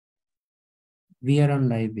We are on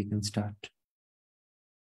live, we can start.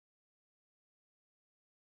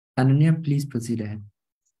 Ananya, please proceed ahead.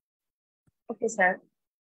 Okay, sir.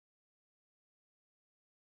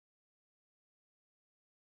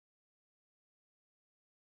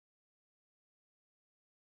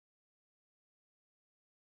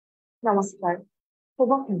 নমস্কাৰ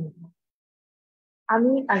শুভ সন্ধিয়া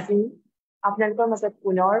আমি আজি আপোনালোকৰ মাজত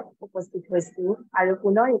পুনৰ উপস্থিত হৈছো আৰু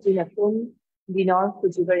পুনৰ এটি নতুন দিনৰ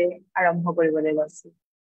সুযোগেৰে আৰম্ভ কৰিবলৈ লৈছো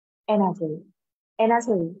এনাজৰী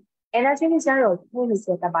যাৰ অৰ্থ হৈছে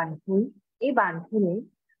এটা বান্ধোন এই বান্ধোনে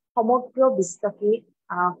সমগ্ৰ বিশ্বকে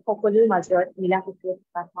সকলোৰ মাজত মিলাপ্ৰীতিৰে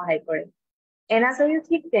থকাত সহায় কৰে এনাজৰী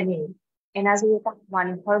ঠিক তেনেই এনাজৰী এটা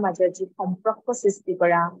মানুহৰ মাজত যি সম্পৰ্ক সৃষ্টি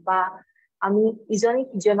কৰা বা আমি ইজনে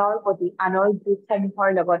সিজনৰ প্ৰতি আনৰ দুখসমূহৰ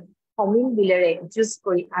লগত সমিল বিলেৰে যুঁজ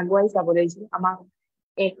কৰি আগুৱাই যাবলৈ যি আমাক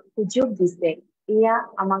এক সুযোগ দিছে এয়া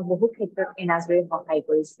আমাক বহু ক্ষেত্ৰত এনাজৰীয়ে সহায়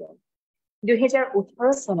কৰিছে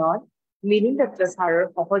 2018 চনত মিলিন্দ দত্ত ছাৰৰ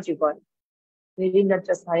সহযোগত মিলিন্দ দত্ত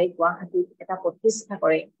ছাৰে গুৱাহাটীত এটা প্ৰতিষ্ঠা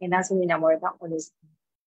কৰে এনাজৰী নামৰ এটা অনুষ্ঠান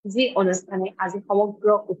যি অনুষ্ঠানে আজি সমগ্ৰ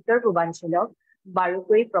উত্তৰ পূৰ্বাঞ্চলক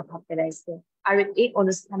বাৰুকৈ প্ৰভাৱ পেলাইছে আৰু এই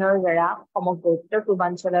অনুষ্ঠানৰ দ্বাৰা সমগ্ৰ উত্তৰ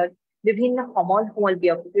পূৰ্বাঞ্চলত বিভিন্ন সমল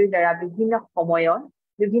ব্যক্তিৰ দ্বাৰা বিভিন্ন সময়ত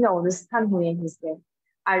বিভিন্ন অনুষ্ঠান হৈ আহিছে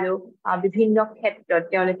আৰু বিভিন্ন ক্ষেত্ৰত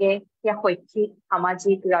তেওঁলোকে শৈক্ষিক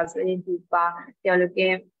সামাজিক ৰাজনৈতিক বা তেওঁলোকে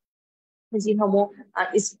যিসমূহ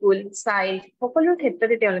স্কুল চাইল্ড সকলো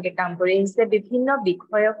ক্ষেত্ৰতে তেওঁলোকে কাম কৰি আহিছে বিভিন্ন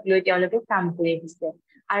বিষয়ক লৈ তেওঁলোকে কাম কৰি আহিছে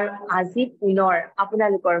আৰু আজি পুনৰ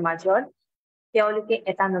আপোনালোকৰ মাজত তেওঁলোকে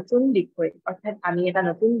এটা নতুন বিষয় অৰ্থাৎ আমি এটা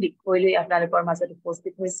নতুন বিষয় লৈ আপোনালোকৰ মাজত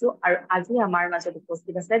উপস্থিত হৈছো আৰু আজি আমাৰ মাজত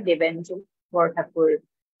উপস্থিত আছে দেবাঞ্জন বৰঠাকুৰ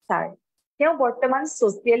ছাৰ তেওঁ বৰ্তমান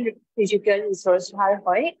ছ'চিয়েল ফিজিকেল ৰিচৰ্চাৰ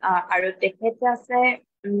হয় আৰু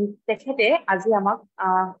তেখেতে আজি আমাক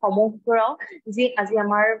সমগ্ৰ যি আজি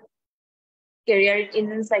আমাৰ কেৰিয়াৰ ইন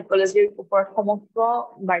সাইকোলজিৰ ওপৰত সমগ্ৰ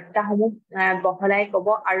বাৰ্তাসমূহ বহলাই ক'ব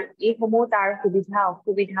আৰু এইসমূহ তাৰ সুবিধা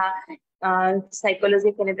অসুবিধা সাইকোলজি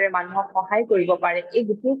কেনেদৰে মানুহক সহায় কৰিব পাৰে এই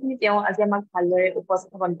গোটেইখিনি তেওঁ আজি আমাক ভালদৰে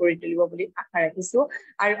উপস্থাপন কৰি তুলিব বুলি আশা ৰাখিছো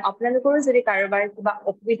আৰু আপোনালোকৰো যদি কাৰোবাৰ কিবা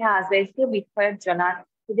অসুবিধা আছে সেই বিষয়ত জনাত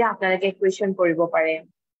তেতিয়া আপোনালোকে কুৱেশ্যন কৰিব পাৰে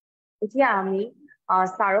এতিয়া আমি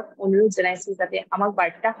ছাৰক অনুৰোধ জনাইছো যাতে আমাক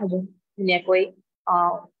বাৰ্তাসমূহ ধুনীয়াকৈ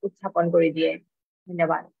উত্থাপন কৰি দিয়ে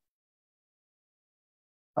ধন্যবাদ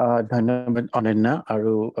ধন্যবাদ অনন্যা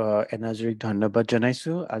আৰু এনাজৰীক ধন্যবাদ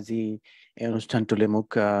জনাইছো আজি এই অনুষ্ঠানটোলৈ মোক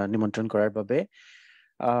নিমন্ত্ৰণ কৰাৰ বাবে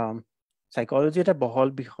সাইকোলজি এটা বহল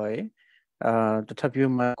বিষয় তথাপিও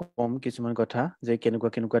মই কম কিছুমান কথা যে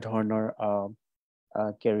কেনেকুৱা ধৰণৰ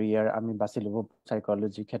কেৰিয়াৰ আমি বাছি ল'ব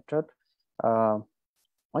সাইকোলজিৰ ক্ষেত্ৰত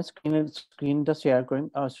মই স্ক্ৰীনটা শ্বেয়াৰ কৰিম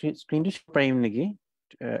স্ক্ৰীনটো শ্বেয়াৰ পাৰিম নেকি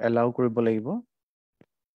এলাউ কৰিব লাগিব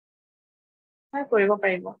কৰিব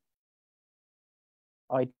পাৰিব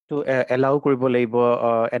এইটো এলাউ কৰিব লাগিব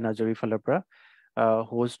এনাজৰী ফালৰ পৰা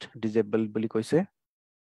হোষ্ট ডিজেবল বুলি কৈছে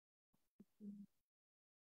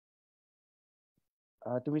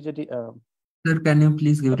তুমি যদি Sir, can you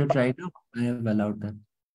please give it a try now? I have allowed that.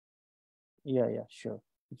 Yeah, sure.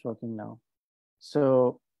 It's working now.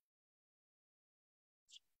 So,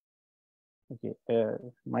 okay,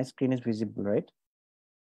 my screen is visible, right?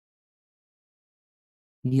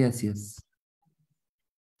 Yes.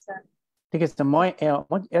 ঠিক আছে মই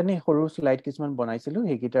এনে সৰু স্লাইড কিছুমান বনাইছিলো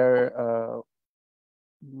সেইকেইটাৰ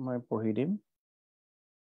মই পঢ়ি দিম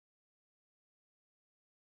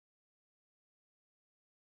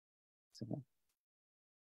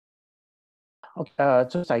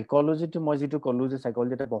so psychology to মই যেটো কলো যে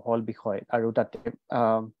psychology এটা বহল বিষয় আৰু তাতে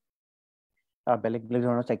বেলেগ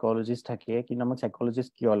ধৰণৰ সাইকোলজিষ্ট থাকে কিন্তু আমাক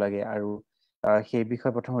সাইকোলজিষ্ট কিয় লাগে আৰু সেই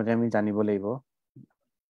বিষয় প্ৰথমতে আমি জানিব লাগিব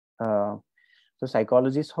so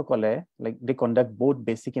psychologists সকলে like they conduct both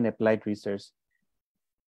basic and applied research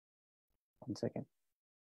one second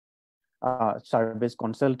service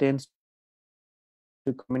consultants to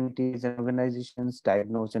communities and organizations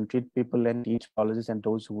diagnose and treat people and teach pathologists and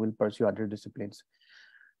those who will pursue other disciplines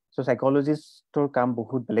so psychologists tor কাম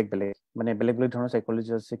বহুত বেলেগ ধৰণৰ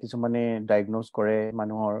psychology আছে কিছু মানে diagnose কৰে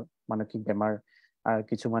মানুহৰ মানসিক বেমাৰ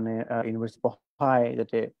কিছু মানে ইউনিভাৰ্সিটি পঢ়ায়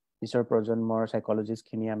যাতে পিছৰ প্ৰজন্মৰ সাইকোলজিষ্ট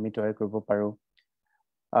খিনি আমি তৈয়াৰ কৰিব পাৰো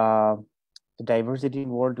the diversity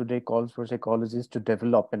in world today calls for psychologists to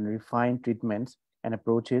develop and refine treatments and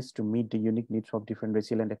approaches to meet the unique needs of different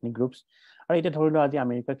racial and ethnic groups আৰু এটা ধৰিলো আজি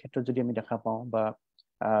আমেৰিকাৰ ক্ষেত্ৰত যদি আমি দেখা পাওঁ বা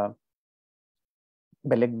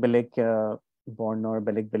বেলেগ বৰ্ণৰ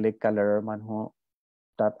বেলেগ কালাৰৰ মানুহ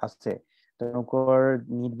তাত আছে তেওঁলোকৰ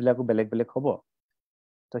নিড বিলাকো বেলেগ হ'ব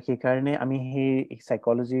তো সেই কাৰণে আমি সেই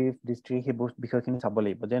সাইকোলজি দৃষ্টি সেই বিষয়খিনি চাব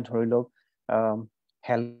লাগিব যেন ধৰি লওক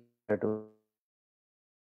হেল্থ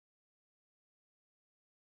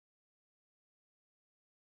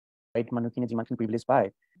হোৱাইট মানুহখিনি যিমানখিনি প্ৰিভিলেজ পায়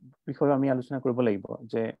বিষয়ে আমি আলোচনা কৰিব লাগিব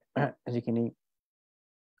যে যিখিনি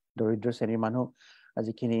দৰিদ্ৰ শ্ৰেণীৰ মানুহ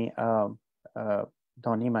যিখিনি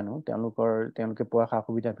ধনী মানুহ তেওঁলোকে পোৱা সা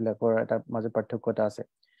সুবিধাবিলাকৰ এটা মাজত পাৰ্থক্য এটা আছে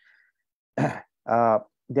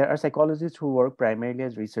there are psychologists who work primarily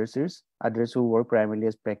as researchers others who work primarily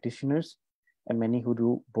as practitioners and many who do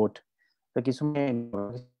both so কিছুমান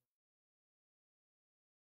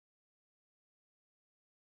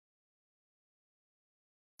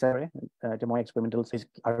মই এক্সপেৰিমেণ্টেল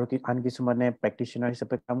আৰু আন কিছুমানে প্ৰেক্টিশ্যনাৰ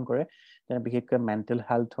হিচাপে কাম কৰে বিশেষকৈ মেণ্টেল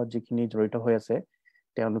হেল্থত যিখিনি জড়িত হৈ আছে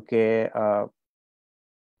তেওঁলোকে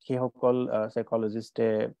সেইসকল সাইকোলজিষ্টে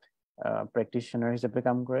প্ৰেক্টিশ্যনাৰ হিচাপে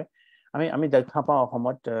কাম কৰে আমি দেখা পাওঁ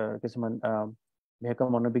অসমত কিছুমান বিশেষকৈ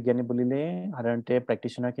মনোবিজ্ঞানী বুলিলে সাধাৰণতে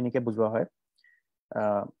প্ৰেক্টিশ্যনাৰখিনিকে বুজোৱা হয়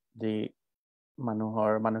যি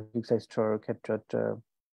মানুহৰ মানসিক স্বাস্থ্যৰ ক্ষেত্ৰত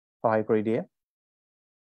সহায় কৰি দিয়ে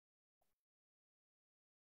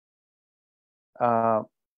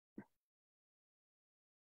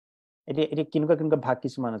এতিয়া কেনেকুৱা ভাগ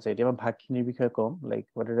কিছুমান আছে এতিয়া ভাগখিনিৰ বিষয়ে কম like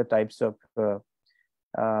what are the types of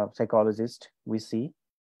psychologists we see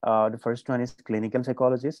the first one is clinical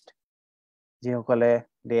psychologist যিসকলে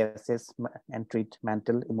they assess and treat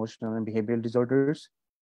mental emotional and behavioral disorders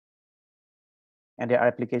and their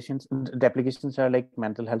applications the applications are like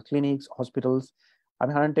mental health clinics hospitals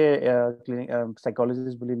আমি সাধাৰণতে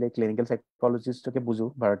psychologist বুলিলে clinical psychologistকে বুজো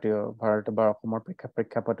ভাৰত বা অসমৰ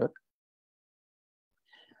প্ৰেক্ষাপটত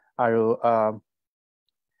আৰু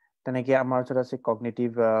তেনেকৈ আমাৰ ওচৰত আছে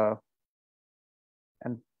cognitive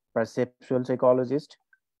and perceptual psychologist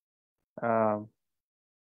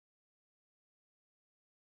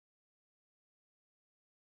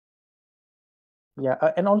yeah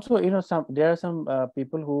and also there are some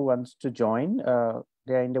people who wants to join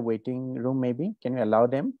they are in the waiting room maybe can you allow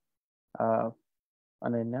them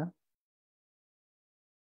Ananya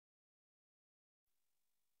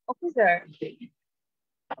Okay, sir.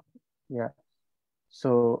 yeah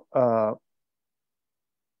so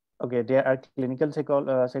okay there are clinical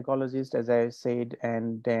psychologists as I said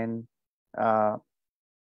and then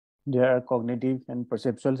there are cognitive and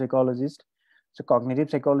perceptual psychologists so cognitive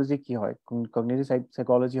psychology ki hoy cognitive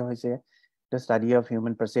psychology hoise the study of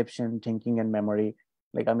human perception thinking and memory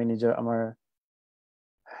like I mean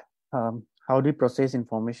how do you process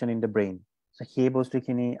information in the brain so he bostu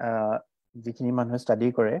khini jikhini manu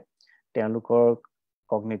study kore তেওঁলোকৰ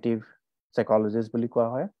cognitive psychologist বুলি কোৱা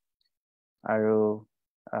হয় আৰু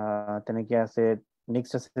তেনেকৈ আছে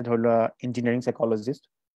next আছে Dharla engineering psychologist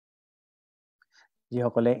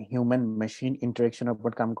যিসকলে human machine ইন্টাৰেকশনৰ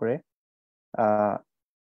ওপৰত কাম কৰে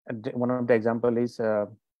one of the example is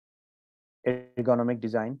ergonomic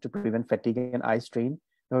design to prevent fatigue and eye strain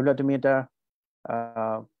Dharla তুমি এটা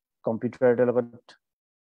কম্পিউটাৰ এটাৰ লগত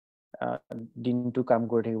দিনটো কাম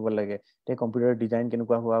কৰি থাকিব লাগে তে কম্পিউটাৰ ডিজাইন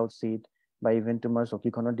কেনেকুৱা হোৱা উচিত বা ইভেন তোমাৰ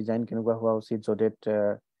চকীখনৰ ডিজাইন কেনেকুৱা হোৱা উচিত so that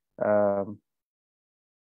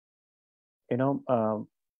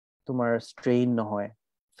তোমাৰ strain নহয়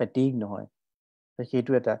fatigue নহয়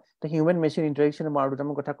সেইটো এটা তে হিউম্যান মেশিন ইন্টাৰেকশন মই আৰু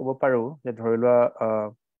দুটামান কথা ক'ব পাৰো যে ধৰিলোৱা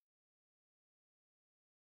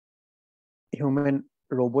হিউম্যান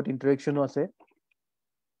ৰবট ইন্টাৰেকশনো আছে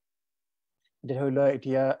ধৰিলোৱা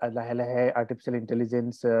এতিয়া লাহে লাহে আৰ্টিফিশিয়াল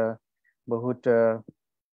ইন্টেলিজেন্স বহুত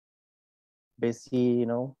বেছি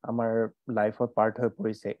আমাৰ লাইফৰ পাৰ্ট হৈ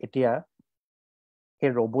পৰিছে এতিয়া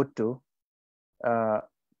সেই ৰবটটো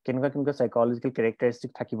কেনেকুৱা psychological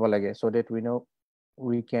characteristic থাকিব লাগে so that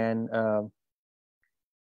we can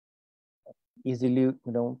easily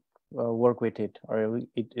work with it or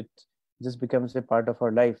it just becomes a part of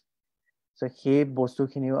our life so সেই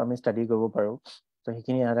বস্তুখিনিও আমি ষ্টাডি কৰিব পাৰো so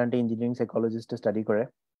সেইখিনি সাধাৰণতে ইঞ্জিনিয়াৰিং সাইকোলজিষ্টে ষ্টাডি কৰে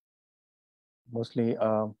mostly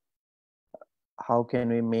how can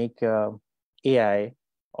we make AI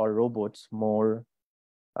or robots more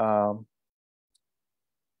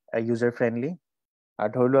user friendly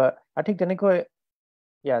আৰু ধৰিলোৱা ঠিক তেনেকৈ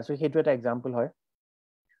so সেইটো এটা এক্সাম্পল হয়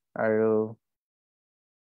আৰু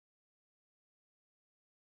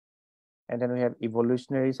and then we have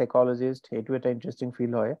evolutionary psychologist সেইটো এটা interesting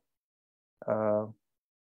field হয়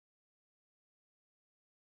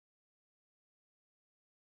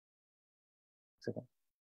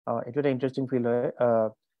itu an interesting field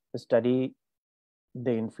to study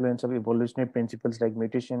the influence of evolutionary principles like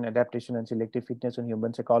mutation adaptation and selective fitness on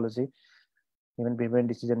human psychology human behavior and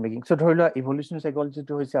decision making so dhorila evolutionary psychology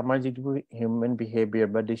to hoise amar jitu human behavior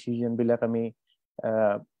ba decision bilak ami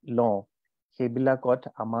law সেই বিলাকত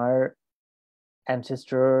আমাৰ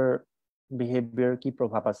ancestor behavior কি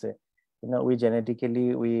প্ৰভাৱ আছে we genetically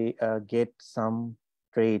we get some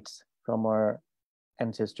traits from our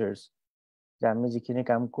ancestors যে আমি যিখিনি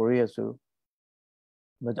কাম কৰি আছো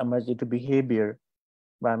but আমাৰ যিটো behavior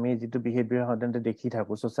বা আমি যিটো behavior সাধাৰণতে দেখি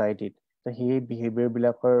থাকো society তো সেই behavior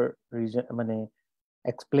বিলাকৰ reason মানে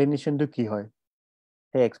explanation টো কি হয়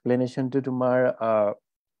সেই explanation টো তোমাৰ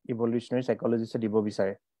evolutionary psychologist দিব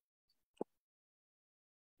বিচাৰে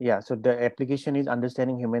yeah so the application is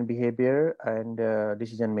understanding human behavior and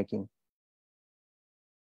decision making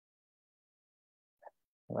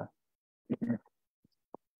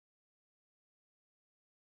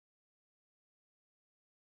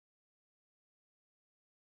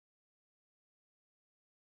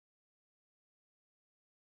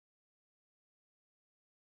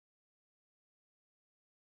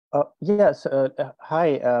yes. Hi.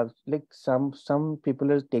 Like some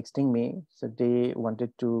people are texting me, so they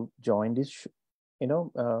wanted to join this,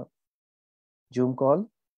 Zoom call,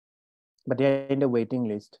 but they are in the waiting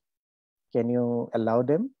list. Can you allow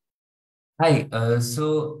them? Hi,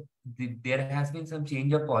 there has been some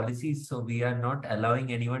change of policies, so we are not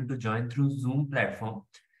allowing anyone to join through Zoom platform.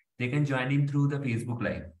 They can join in through the Facebook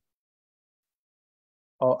Live.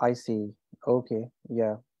 Oh, I see. Okay.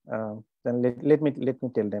 Yeah. Then let me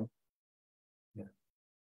tell them. Yeah.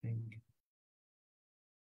 Thank you.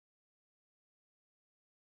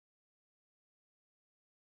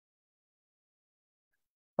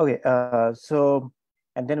 Okay. So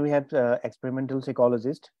and then we have experimental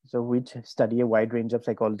psychologists, so which study a wide range of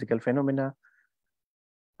psychological phenomena.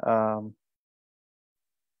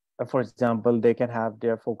 For example, they can have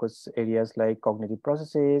their focus areas like cognitive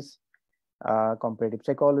processes, comparative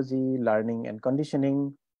psychology, learning and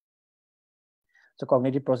conditioning. So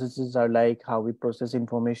cognitive processes are like how we process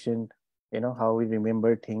information, how we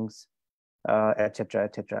remember things, etc.,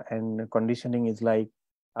 etc. And conditioning is like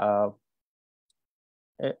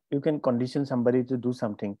you can condition somebody to do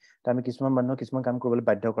something. আমি কিছুমান মানুহ কিছুমান কাম কৰিবলৈ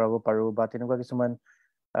বাধ্য কৰাব পাৰো বা তেনেকুৱা কিছুমান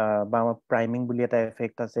বা আমাৰ প্ৰাইমিং বুলি এটা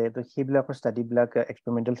এফেক্ট আছে তো সেইবিলাকৰ ষ্টাডি বিলাক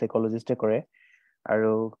এক্সপেৰিমেণ্টেল সাইকোলজিষ্টে কৰে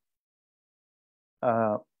আৰু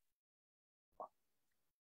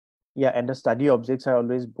yeah, and the study objects are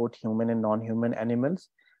always both human and non-human animals.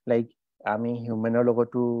 Like আমি হিউমেনৰ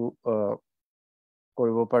লগতো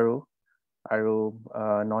কৰিব পাৰো আৰু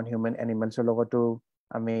non-human animals লগতো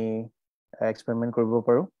আমি এক্সপেৰিমেণ্ট কৰিব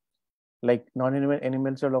পাৰো like non-human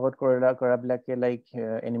animals লগত কৰা বিলাকে like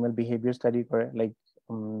animal behavior study কৰে like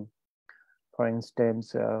for instance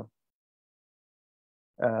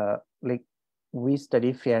like we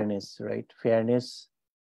study fairness, right?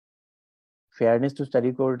 Fairness to study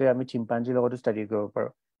কৰোতে আমি chimpanzee লগতো study কৰিব পাৰো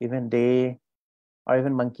even they or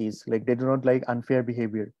even monkeys, like they do not like unfair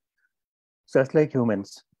behavior just like humans.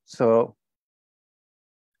 So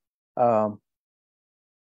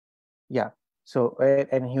yeah, so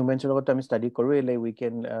and humans লগত আমি study কৰো like we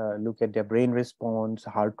can look at their brain response,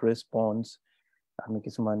 heart response, আমি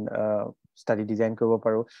কিছুমান study design কৰিব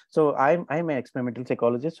পাৰো. So I'm an experimental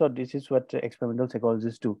psychologist, so this is what experimental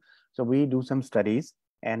psychologists do. So we do some studies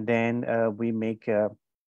and then we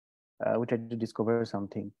try to discover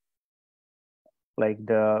something like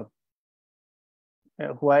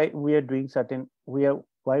why we are doing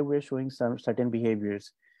why we're showing some certain behaviors.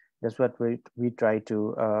 That's what we try to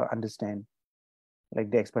understand, like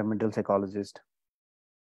the experimental psychologist.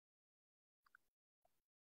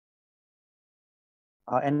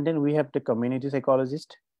 And then we have the community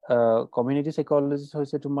psychologist. Community psychologist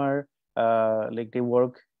hoise tumar like they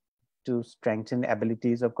work to strengthen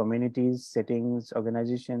abilities of communities, settings,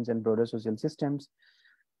 organizations, and broader social systems.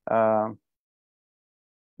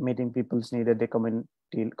 Meeting people's need at the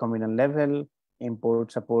communal level,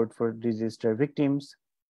 import support for disaster victims,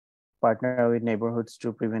 partner with neighborhoods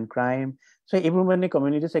to prevent crime. So এইবোৰ মানে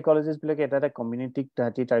community psychologist বিলাকে এটা community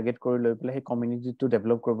তাহাঁতি target কৰি লৈ পেলাই সেই community to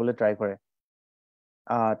develop কৰিবলৈ try কৰে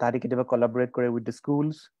তাহাঁতি কেতিয়াবা collaborate কৰে with the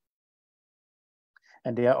schools,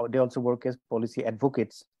 and they also work as policy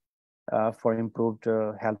advocates for improved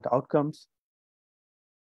health outcomes.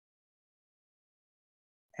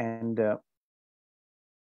 And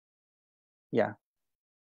yeah,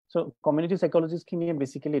 so community psychologists খিনিয়ে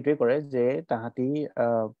basically এইটোৱে কৰে যে তাহাঁতি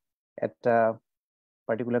এটা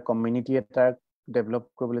particular community এটা develop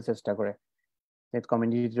কৰিবলৈ চেষ্টা কৰে that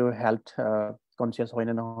communityটোৰ health conscious হয়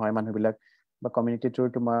নে নহয় মানুহবিলাক বা communityটোৰ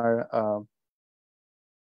তোমাৰ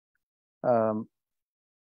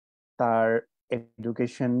তাৰ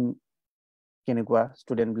education কেনেকুৱা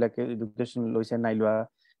student বিলাকে education লৈছে নাই লোৱা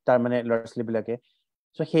তাৰ মানে ল'ৰা ছোৱালী বিলাকে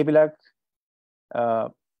so সেইবিলাক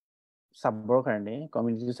চাবৰ কাৰণে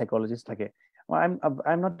community psychologist থাকে.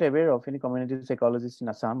 I'm not aware of any community psychologist in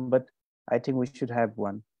Assam, but I think we should have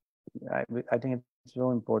one. I think it's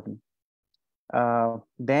so important.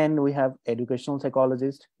 Then we have educational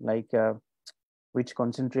psychologists, like which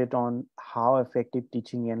concentrate on how effective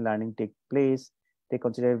teaching and learning take place. They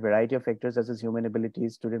consider a variety of factors such as human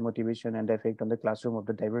abilities, student motivation, and the effect on the classroom of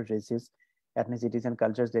the diverse races, ethnicities, and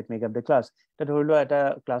cultures that make up the class. That ধৰি লোৱা এটা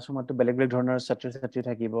ক্লাছৰুমত বেলেগ বেলেগ ধৰণৰ ছাত্ৰ ছাত্ৰী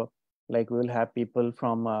থাকিব. Like we will have people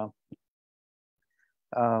from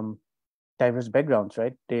diverse backgrounds,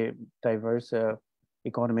 right? They diverse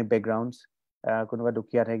economic backgrounds. কোনোবা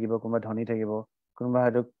দুখীয়া থাকিব, কোনোবা ধনী থাকিব, কোনোবা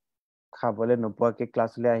হয়তো খাবলৈ নোপোৱাকে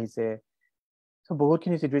ক্লাছলৈ আহিছে. So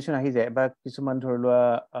বহুতখিনি situation আহি যায় বা কিছুমান ধৰি লোৱা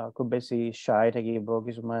খুব বেছি shy থাকিব,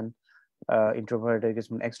 কিছুমান introverted,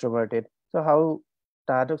 কিছুমান extroverted. So how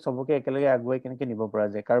তাহাঁতক চবকে একেলগে আগুৱাই কেনেকৈ নিব পৰা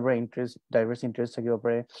যায়, কাৰোবাৰ ইণ্টাৰেষ্ট ডাইভাৰ্ছ ইণ্টাৰেষ্ট থাকিব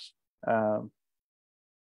পাৰে.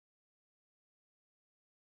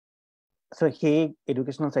 So সেই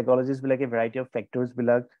এডুকেশ্যনেল সাইকোলজিষ্ট বিলাকে ভেৰাইটি অফ ফেক্টৰ্ছ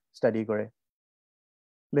বিলাক ষ্টাডি কৰে,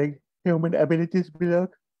 লাইক হিউমেন এবিলিটিজ বিলাক.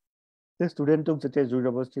 ষ্টুডেণ্টক যেতিয়া জোৰ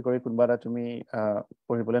জবৰদস্তি কৰি কোনোবা এটা তুমি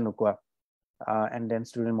পঢ়িবলৈ নোকোৱা, and then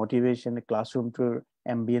student motivation, classroomটোৰ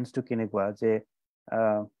ambience-টো কেনেকুৱা, যে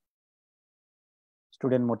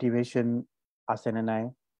student motivation আছে নে নাই,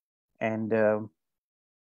 and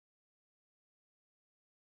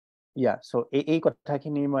yeah, so এই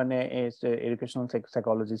কথাখিনি মানে educational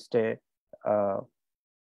psychologist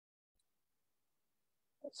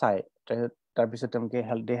চাই, তাৰপিছত তেওঁলোকে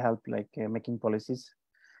they help like making policies.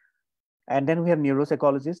 And then we have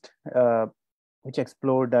neuropsychologists, which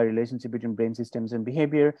explore the relationship between brain systems and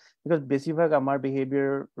behavior, because basically our behavior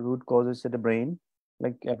root causes at the brain.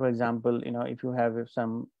 Like for example, if you have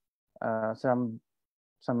some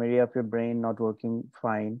area of your brain not working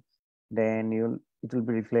fine, then it will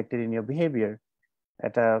be reflected in your behavior.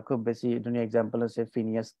 At a খুব বেশি দুনিয়া example আছে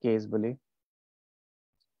Phineas case বলি.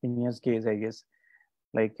 Phineas case, I guess,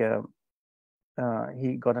 like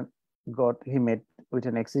he met with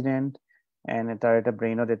an accident, and এটা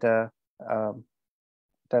brainত এটা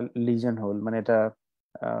lesion hole, মানে এটা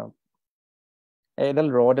এডাল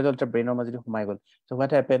rod এটা brainৰ মাজেদি সোমাই গ'ল. So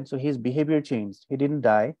what happened? So his behavior changed. He didn't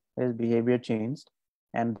die, his behavior changed,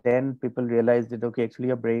 and then people realized that okay, actually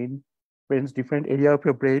your brain's different area of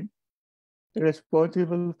your brain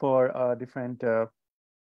responsible for different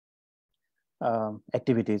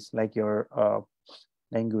activities, like your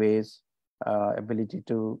language, ability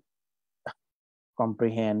to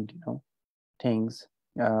comprehend things,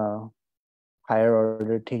 higher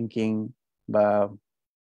order thinking,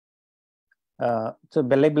 so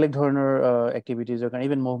beleg dhoroner activities or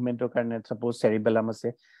even movement or suppose cerebellum ase,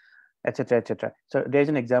 etc. So there's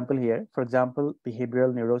an example here. For example,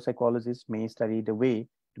 behavioral neuropsychologists may study the way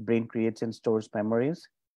the brain creates and stores memories,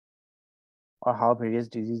 or how various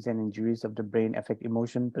diseases and injuries of the brain affect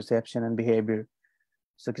emotion, perception, and behavior.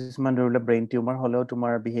 So কিছুমান ধৰি লোৱা brain tumor হলেও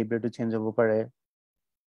তোমাৰ behavior to change হ'ব পাৰে.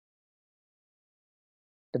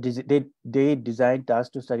 They designed us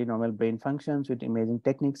to study normal brain functions with imaging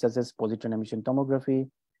techniques such as positron emission tomography,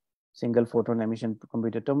 single photon emission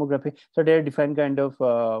computed tomography. So there are different kind of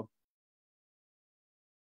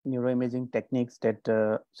neuroimaging techniques that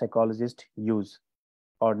psychologists use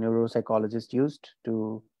or neuropsychologists used to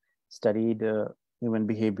study the human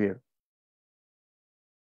behavior.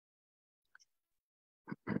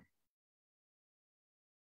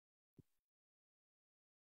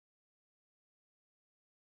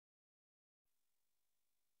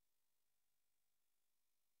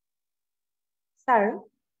 Sir?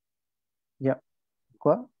 Yeah.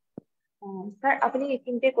 Quoi? Sir, আপুনি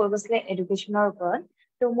এইখিনিতে কৈ গৈছিলে এডুকেশ্যনৰ ওপৰত.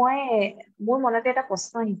 তো মোৰ মনতে এটা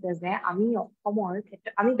প্ৰশ্ন আহিছে যে আমি অসমৰ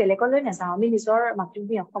ক্ষেত্ৰত আমি বেলেগলৈ নাযাওঁ, আমি নিজৰ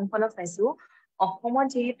মাতৃভূমি অসমখনক চাইছো. অসমত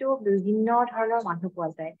যিহেতু বিভিন্ন ধৰণৰ মানুহ পোৱা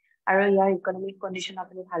যায় আৰু ইয়াৰ ইকনমিক কণ্ডিশ্যন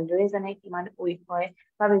আপুনি ভালদৰে জানে কিমান উইক হয়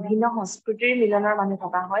বা বিভিন্ন সংস্কৃতিৰ মিলনৰ মানুহ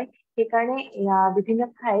থকা হয়, সেইকাৰণে বিভিন্ন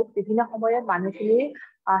ঠাইত বিভিন্ন সময়ত মানুহখিনিৰ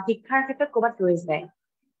শিক্ষাৰ ক্ষেত্ৰত ক'ৰবাত ৰৈ যায়.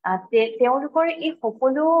 তেওঁলোকৰ এই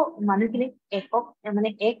সকলো মানুহখিনিক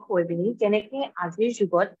এক হৈ পিনি কেনেকে আজিৰ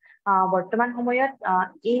যুগত বৰ্তমান সময়ত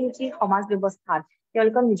এই যি সমাজ ব্যৱস্থাত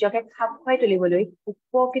তেওঁলোকক নিজকে খাপ খুৱাই তুলিবলৈ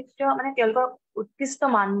উপকৃত তেওঁলোকৰ উৎকৃষ্ট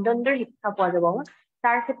মানদণ্ডৰ শিক্ষা পোৱা যাব,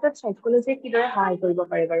 তাৰ ক্ষেত্ৰত সাইকোলজিয়ে কিদৰে সহায় কৰিব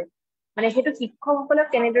পাৰে বাৰু? সেইটো শিক্ষকসকলক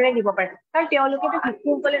কেনেদৰে দিব পাৰে? কাৰণ তেওঁলোকেতো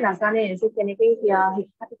শিশুসকলে নাজানে যে কেনেকে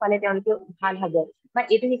শিক্ষাটো পালে তেওঁলোকে ভাল হ'ব বা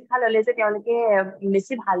এইটো শিক্ষা ললে যে তেওঁলোকে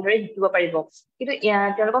বেছি ভালদৰে শিকিব পাৰিব, কিন্তু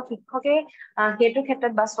তেওঁলোকক শিক্ষকে সেইটো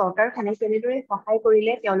ক্ষেত্ৰত বা চৰকাৰখনে কেনেদৰে সহায়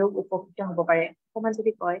কৰিলে তেওঁলোক উপকৃত হ'ব পাৰে, অকণমান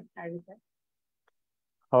যদি কয় তাৰ বিষয়ে।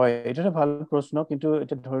 হয়, এটা এটা ভাল প্ৰশ্ন, কিন্তু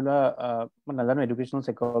এটা ধৰি লোৱা মই নাজানো এডুকেশ্যনেল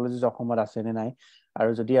সাইকোলজিষ্ট অসমত আছে নে নাই,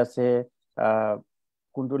 আৰু যদি আছে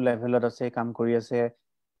কোনটো লেভেলত আছে, কাম কৰি আছে,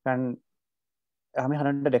 কাৰণ আমি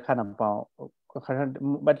সাধাৰণতে দেখা নাপাওঁ,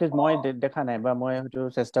 মই দেখা নাই বা মই হয়তো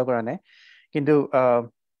চেষ্টা কৰা নাই, কিন্তু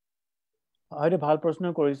হয়তো ভাল প্ৰশ্ন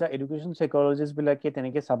কৰিছা। এডুকেশ্যন সাইকোলজিষ্ট বিলাকে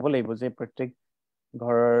তেনেকে চাব লাগিব যে প্ৰত্যেক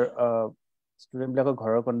ঘৰৰ ষ্টুডেণ্ট বিলাকৰ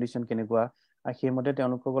ঘৰৰ কণ্ডিশ্যন কেনেকুৱা আৰু সেইমতে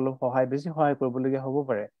তেওঁলোকক অলপ বেছি সহায় কৰিবলগীয়া হ'ব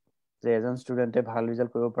পাৰে যে এজন ষ্টুডেণ্টে ভাল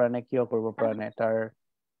ৰিজাল্ট কৰিব পৰা নাই কিয় কৰিব পৰা নাই তাৰ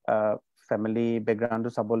ফেমিলি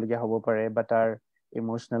বেকগ্ৰাউণ্ডটো চাবলগীয়া হ'ব পাৰে বা তাৰ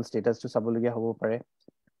ইমোচনেল ষ্টেটাছটো চাবলগীয়া হ'ব পাৰে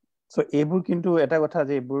চ' এইবোৰ কিন্তু এটা কথা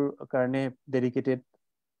যে এইবোৰ কাৰণে ডেডিকেটেড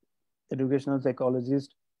এডুকেশ্যনেল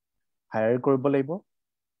সাইকলজিষ্ট হায়াৰ কৰিব লাগিব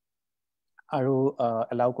আৰু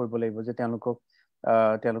এলাউ কৰিব লাগিব যে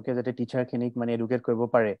তেওঁলোকে যাতে টিচাৰখিনিক মানে এডুকেট কৰিব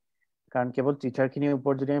পাৰে কাৰণ কেৱল টিচাৰখিনিৰ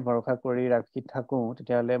ওপৰত যদি আমি ভৰসা কৰি ৰাখি থাকোঁ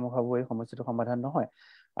তেতিয়াহ'লে মই ভাবোঁ এই সমস্যাটো সমাধান নহয়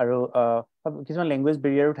আৰু কিছুমান লেংগুৱেজ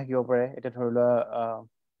বেৰিয়াৰো থাকিব পাৰে এতিয়া ধৰি লোৱা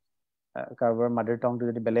কাৰোবাৰ মাডাৰ টাংটো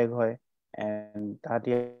যদি বেলেগ হয় এণ্ড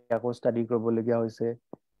তাহাঁতি আকৌ ষ্টাডি কৰিবলগীয়া হৈছে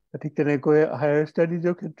ঠিক তেনেকৈ হায়াৰ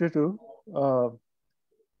ষ্টাডিজৰ ক্ষেত্ৰতো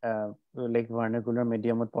লাইক ভাৰ্নাকুলাৰ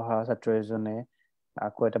মিডিয়ামত পঢ়া ছাত্ৰ এজনে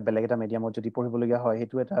আকৌ বেলেগ এটা মিডিয়ামত যদি পঢ়িবলগীয়া হয়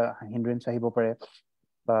সেইটো এটা হিণ্ড্ৰেঞ্চ আহিব পাৰে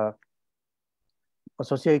বা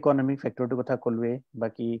ছ'চিঅ' ইকনমিক ফেক্টৰটোৰ কথা ক'লোৱেই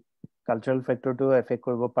বাকী কালচাৰেল ফেক্টৰটো এফেক্ট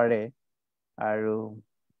কৰিব পাৰে আৰু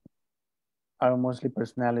mostly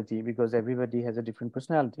personality because everybody has a different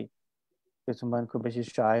personality কিছুমান খুব বেছি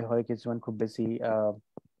শ্বাই হয় কিছুমান খুব বেছি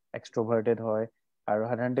এক্সট্ৰভাৰ্টেড হয় আৰু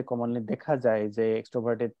সাধাৰণতে কমনলি দেখা যায় যে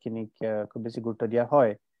এক্সট্ৰভাৰ্টেডখিনিক খুব বেছি গুৰুত্ব দিয়া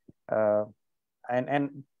হয়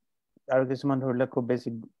আৰু কিছুমান ধৰি লওক খুব বেছি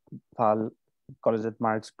ভাল কলেজত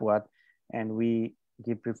মাৰ্কছ পোৱাত and we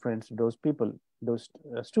give preference to those people, those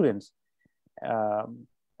students.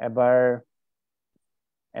 এবাৰ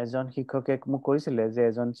এজন শিক্ষকে মোক কৈছিলে যে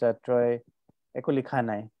এজন ছাত্ৰই একো লিখা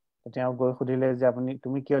নাই তেওঁ গৈ সুধিলে যে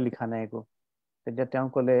তুমি কিয় লিখা নাই একো তেতিয়া তেওঁ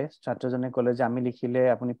ক'লে ছাত্ৰজনে ক'লে যে আমি লিখিলে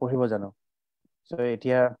আপুনি পঢ়িব জানো চ'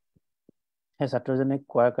 এতিয়া সেই ছাত্ৰজনে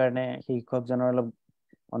কোৱাৰ কাৰণে শিক্ষকজনৰ অলপ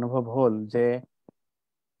অনুভৱ হ'ল যে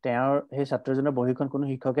তেওঁৰ সেই ছাত্ৰজনৰ বহীখন কোনো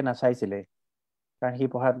শিক্ষকে নাচাইছিলে কাৰণ সি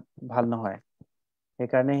পঢ়াত ভাল নহয়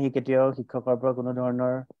সেইকাৰণে সি কেতিয়াও শিক্ষকৰ পৰা কোনো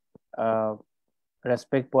ধৰণৰ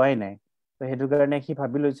ৰেচপেক্ট পোৱাই নাই ত' সেইটো কাৰণে সি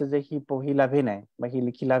ভাবি লৈছে যে সি পঢ়ি লাভেই নাই বা সি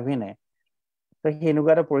লিখি লাভেই নাই ত' সেই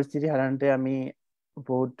এনেকুৱা এটা পৰিস্থিতি সাধাৰণতে আমি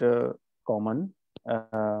বহুত কমন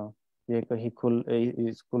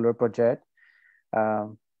স্কুলৰ পৰ্যায়ত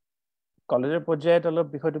কলেজৰ পৰ্যায়ত অলপ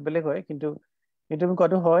বিষয়টো বেলেগ হয় কিন্তু আমি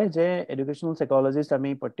কোৱাটো হয় যে এডুকেশ্যনেল সাইকলজিষ্ট আমি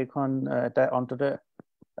প্ৰত্যেকখন এটা অন্ততঃ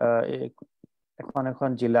এখন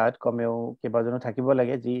জিলাত কমেও কেইবাজনো থাকিব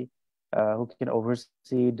লাগে যি who can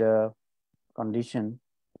oversee the condition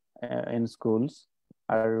in schools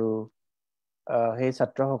আৰু সেই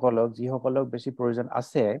ছাত্ৰসকলক যিসকলক বেছি প্ৰয়োজন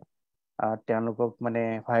আছে তেওঁলোকক মানে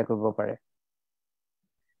সহায় কৰিব পাৰে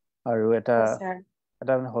আৰু এটা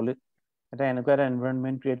এনেকুৱা এটা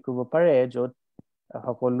এনভাইৰনমেণ্ট ক্ৰিয়েট কৰিব পাৰে য'ত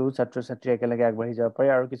সকলো ছাত্ৰ ছাত্ৰী একেলগে আগবাঢ়ি যাব পাৰে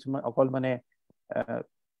আৰু কিছুমান অকল মানে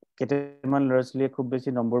কেইটামান ল'ৰা ছোৱালীয়ে খুব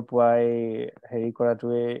বেছি নম্বৰ পোৱাই হেৰি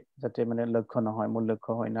কৰাটোৱে যাতে মানে লক্ষ্য নহয় মূল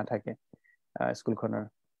লক্ষ্য হৈ নাথাকে স্কুলখনৰ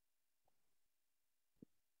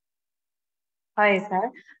হয় ছাৰ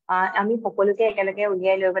আমি সকলোকে একেলগে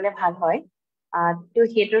উলিয়াই লৈ গ'লে ভাল হয় তো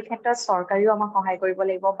সেইটোৰ ক্ষেত্ৰত চৰকাৰেও আমাক সহায় কৰিব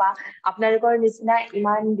লাগিব বা আপোনালোকৰ নিচিনা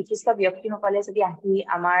ইমান বিশিষ্ট ব্যক্তিসকলে যদি আহি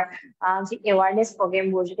আমাৰ যি এৱাৰনেছ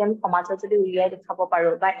প্ৰগ্ৰেমবোৰ যদি আমি সমাজত যদি উলিয়াই দেখাব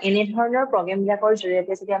পাৰোঁ বা এনেধৰণৰ প্ৰগ্ৰেমবিলাকৰ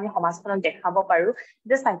জৰিয়তে যদি আমি সমাজখনক দেখাব পাৰোঁ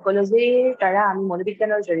যে সাইকলজিৰ দ্বাৰা আমি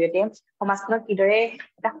মনোবিজ্ঞানৰ জৰিয়তে সমাজখনক কিদৰে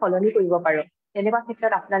এটা সলনি কৰিব পাৰোঁ তেনেকুৱা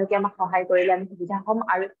ক্ষেত্ৰত আপোনালোকে আমাক সহায় কৰিলে আমি সুবিধা হ'ম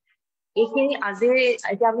আৰু এইখিনি আজিৰ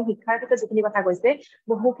এতিয়া আমি শিক্ষাৰ ক্ষেত্ৰত যিখিনি কথা কৈছে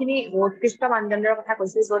বহুখিনি উৎকৃষ্ট মানদণ্ডৰ কথা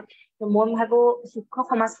কৈছে য'ত মই ভাবো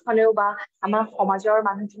শিক্ষক সমাজখনেও বা আমাৰ সমাজৰ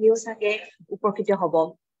মানুহখিনিও চাগে উপকৃত হ'ব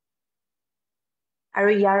আৰু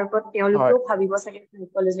ইয়াৰ ওপৰত তেওঁলোকেও ভাবিব চাগে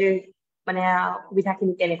সাইকলজিৰ মানে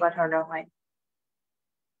সুবিধাখিনি কেনেকুৱা ধৰণৰ হয়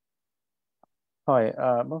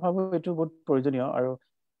মই ভাবো এইটো বহুত প্ৰয়োজনীয় আৰু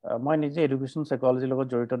মই নিজে এডুকেশ্যন সাইকলজিৰ লগত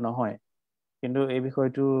জড়িত নহয় কিন্তু এই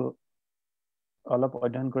বিষয়টো অলপ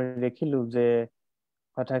অধ্যয়ন কৰি দেখিলো যে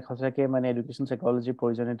সঁচাকে মানে এডুকেশ্যন সাইকলজিৰ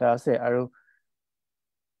প্ৰয়োজনীয়তা আছে আৰু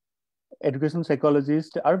এডুকেশ্যন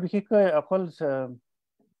সাইকলজিষ্ট আৰু বিশেষকৈ অকল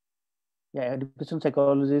এডুকেশ্যন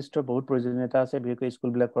সাইকলজিষ্টৰ বহুত প্ৰয়োজনীয়তা আছে বিশেষকৈ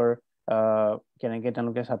স্কুলবিলাকৰ কেনেকৈ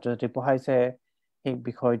তেওঁলোকে ছাত্ৰ ছাত্ৰী পঢ়াইছে সেই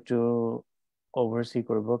বিষয়টো অভাৰচি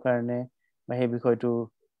কৰিবৰ কাৰণে বা সেই বিষয়টো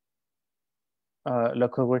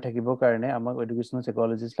লক্ষ্য কৰি থাকিবৰ কাৰণে আমাক এডুকেশ্যনেল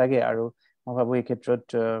সাইকলজিষ্ট লাগে আৰু মই ভাবোঁ এই ক্ষেত্ৰত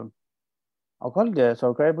অকল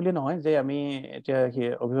চৰকাৰে বুলি নহয় যে আমি এতিয়া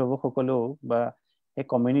অভিভাৱকসকলেও বা সেই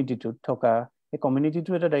কমিউনিটিটোত থকা সেই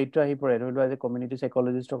কমিউনিটিটো এটা দায়িত্ব আহি পৰে ধৰি লোৱা যে কমিউনিটি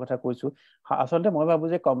সাইকলজিষ্টৰ কথা কৈছোঁ আচলতে মই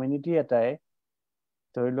ভাবোঁ যে কমিউনিটি এটাই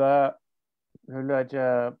ধৰি লোৱা এতিয়া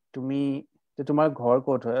তুমি তোমাৰ ঘৰ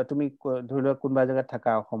ক'ত হয় তুমি ধৰি লোৱা কোনোবা জেগাত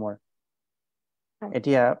থাকা অসমৰ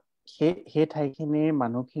এতিয়া সেই ঠাইখিনিৰ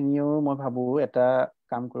মানুহখিনিও মই ভাবোঁ এটা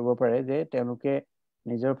কাম কৰিব পাৰে যে তেওঁলোকে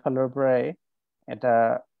নিজৰ ফালৰ পৰাই এটা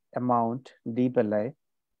এমাউণ্ট দি পেলাই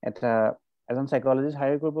এটা এজন সাইকোলজিষ্ট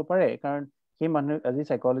হায়াৰ কৰিব পাৰে কাৰণ সেই মানুহ আজি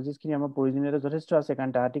সাইকোলজিষ্টখিনি আমাৰ প্ৰয়োজনীয়তা যথেষ্ট আছে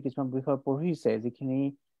কাৰণ তাহাঁতি কিছুমান বিষয় পঢ়িছে যিখিনি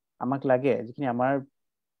আমাক লাগে যিখিনি আমাৰ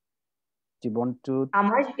জীৱনটোত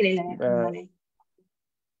আমাৰ যিখিনি লাগে মানে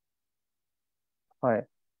হয়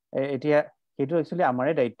এতিয়া সেইটো একচুয়ালি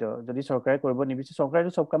আমাৰে দায়িত্ব যদি চৰকাৰে কৰিব নিবিচাৰে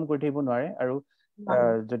চৰকাৰেতো সব কাম কৰি থাকিব নোৱাৰে আৰু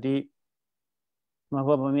যদি মই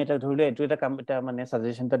ভাবো আমি এটা ধৰিলে এইটো এটা কাম এটা মানে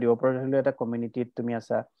সাজেশন এটা দিব পৰা ধৰিলে এটা কমিউনিটিত তুমি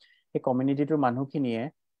আছা সেই কমিউনিটিটোৰ মানুহখিনিয়ে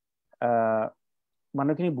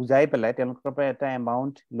মানুহখিনি বুজাই পেলাই তেওঁলোকৰ পৰা এটা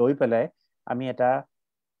এমাউন্ট লৈ পেলাই আমি এটা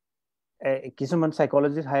কিছুমান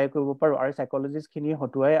সাইকোলজিষ্ট হায়াৰ কৰিব পাৰো আৰু সাইকোলজিষ্টখিনি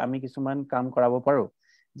হতুৱাই আমি কিছুমান কাম কৰাব পাৰো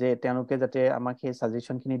যে তেওঁলোকে যাতে আমাক সেই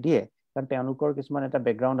সাজেশনখিনি দিয়ে কাৰণ তেওঁলোকৰ কিছুমান এটা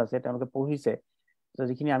বেকগ্ৰাউণ্ড আছে তেওঁলোকে পঢ়িছে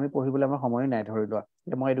যিখিনি আমি পঢ়িবলৈ আমাৰ সময় নাই ধৰি লোৱা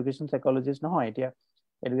মই এডুকেশ্যন সাইকোলজিষ্ট নহয় এতিয়া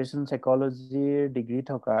এডুকেশ্যন সাইকোলজিৰ ডিগ্ৰী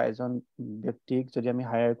থকা এজন ব্যক্তিক যদি আমি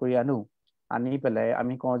হায়াৰ কৰি আনি পেলাই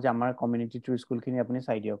আমি কওঁ যে আমাৰ কমিউনিটিটোৰ স্কুলখিনি আপুনি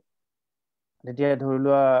চাই দিয়ক তেতিয়া ধৰি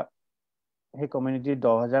লোৱা সেই কমিউনিটিৰ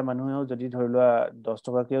 10,000 মানুহেও যদি ধৰি লোৱা 10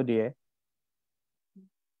 টকাকেও দিয়ে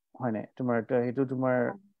হয় নাই তোমাৰ সেইটো তোমাৰ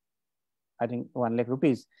I think 1 lakh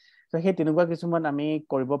rupees so সেই তেনেকুৱা কিছুমান আমি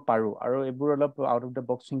কৰিব পাৰো আৰু এইবোৰ অলপ out of the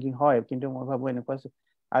box thinking হয় কিন্তু মই ভাবো এনেকুৱা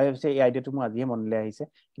এই আইডিয়াটো মোৰ আজিয়ে মনলৈ আহিছে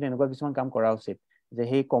কিন্তু এনেকুৱা কিছুমান কাম কৰা উচিত যে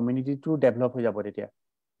সেই কমিউনিটিটো ডেভেলপ হৈ যাব তেতিয়া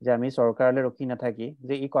যে আমি চৰকাৰলৈ ৰখি নাথাকি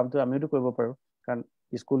যে এই কামটো আমিওতো কৰিব পাৰো কাৰণ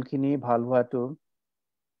স্কুলখিনি ভাল হোৱাটো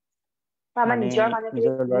আমাৰ নিজৰ মানুহখিনি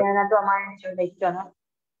আমাৰ নিজৰ দায়িত্ব ন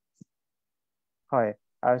হয়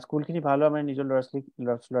আৰু স্কুলখিনি ভাল হোৱা মানে নিজৰ ল'ৰা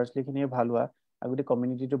ছোৱালীখিনিও ভাল হোৱা আৰু গোটেই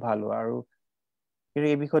কমিউনিটিটো ভাল হোৱা আৰু কিন্তু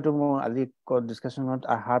এই বিষয়টো মোৰ আজি ডিছকাশ্যনত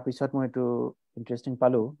অহাৰ পিছত মই এইটো ইণ্টাৰেষ্টিং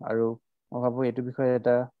পালো আৰু মই ভাবো এইটো বিষয়ে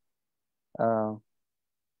এটা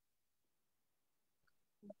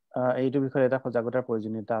এইটো বিষয়ে এটা সজাগতাৰ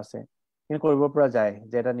প্ৰয়োজনীয়তা আছে কিন্তু কৰিব পৰা যায়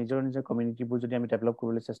যে এটা নিজৰ কমিউনিটিবোৰ যদি আমি ডেভেলপ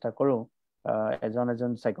কৰিবলৈ চেষ্টা কৰো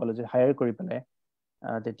এজন সাইকোলজিষ্ট হায়াৰ কৰি পেলাই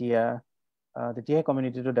তেতিয়াহে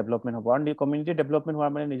কমিউনিটিটো ডেভেলপমেণ্ট হ'ব আৰু কমিউনিটি ডেভেলপমেণ্ট হোৱা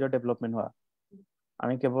মানে নিজৰ ডেভেলপমেণ্ট হোৱা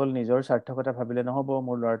আমি কেৱল নিজৰ স্বাৰ্থকতা ভাবিলে নহ'ব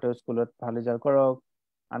মোৰ ল'ৰাটো স্কুলত ভাল ৰিজাল্ট কৰক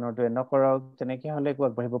আনৰটো নকৰক তেনেকৈ হ'লে একো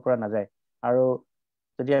আগবাঢ়িব পৰা নাযায় আৰু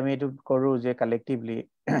যদি আমি এইটো কৰোঁ যে কালেক্টিভলি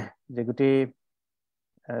যে গোটেই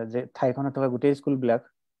যে ঠাইখনত থকা গোটেই স্কুলবিলাক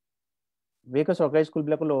বিশেষকৈ চৰকাৰী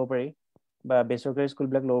স্কুলবিলাকো ল'ব পাৰি বা বেচৰকাৰী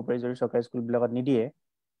স্কুলবিলাক ল'ব পাৰি যদি চৰকাৰী স্কুলবিলাকত নিদিয়ে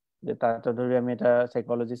যে তাত ধৰি আমি এটা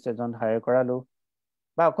সাইকোলজিষ্ট এজন হায়াৰ কৰালো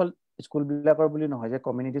বা অকল স্কুলবিলাকৰ বুলি নহয় যে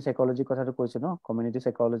কমিউনিটি সাইকোলজি কথাটো কৈছে ন কমিউনিটি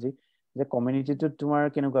সাইকোলজি যে কমিউনিটিটোত তোমাৰ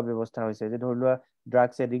কেনেকুৱা ব্যৱস্থা হৈছে যে ধৰি লোৱা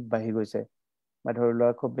ড্ৰাগছ এডিক্ট বাঢ়ি গৈছে বা ধৰি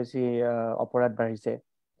লোৱা খুব বেছি অপৰাধ বাঢ়িছে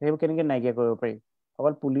সেইবোৰ কেনেকৈ নাইকিয়া কৰিব পাৰি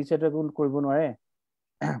অকল পুলিচেতো একো কৰিব নোৱাৰে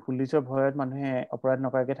পুলিচৰ ভয়ত মানুহে অপৰাধ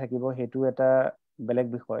নকৰাকে থাকিব সেইটো এটা বেলেগ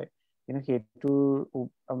বিষয় কিন্তু সেইটোৰ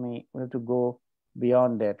আমি to go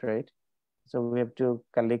beyond date right so' we have to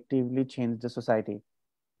collectively change the society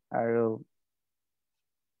আৰু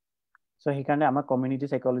চ' সেইকাৰণে আমাক কমিউনিটি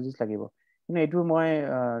সাইকোলজিষ্ট লাগিব কিন্তু এইটো মই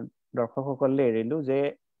দৰ্শকসকললৈ এৰিলো যে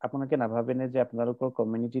আপোনালোকে নাভাবেনে যে আপোনালোকৰ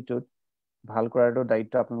কমিউনিটিটোত ভাল কৰাটো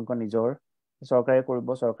দায়িত্ব আপোনালোকৰ নিজৰ চৰকাৰে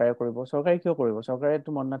কিয় কৰিব চৰকাৰেতো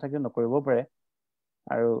মন নাথাকিও নকৰিবও পাৰে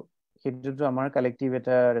আৰু সেইটোতো আমাৰ কালেক্টিভ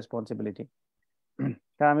এটা ৰেছপনচিবিলিটি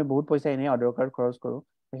কাৰণ আমি বহুত পইচা এনেই অদৰকাৰ খৰচ কৰোঁ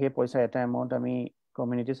সেই পইচা এটা এমাউণ্ট আমি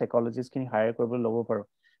কমিউনিটি সাইকোলজিষ্টখিনি হায়াৰ কৰিবলৈ ল'ব পাৰোঁ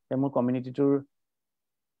যে মোৰ কমিউনিটিটোৰ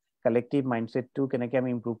কালেক্টিভ মাইণ্ডছেটটো কেনেকৈ আমি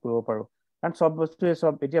ইম্প্ৰুভ কৰিব পাৰোঁ কাৰণ চব বস্তুৱে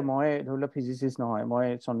এতিয়া মই ধৰি লওক ফিজিচিষ্ট নহয় মই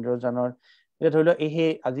চন্দ্ৰযানৰ এতিয়া ধৰি লওক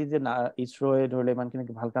সেই আজি যে ইছৰোৱে ধৰি লওক ইমানখিনি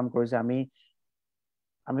ভাল কাম কৰিছে আমি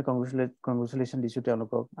কংগ্ৰেচুলেশ্যন দিছোঁ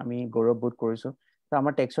তেওঁলোকক আমি গৌৰৱবোধ কৰিছোঁ তো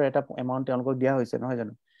আমাৰ টেক্সৰ এটা এমাউণ্ট তেওঁলোকক দিয়া হৈছে নহয়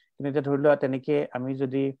জানো কিন্তু এতিয়া ধৰি লোৱা তেনেকৈ আমি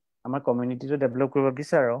যদি আমাৰ কমিউনিটিটো ডেভেলপ কৰিব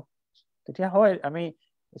বিচাৰোঁ তেতিয়া হয় আমি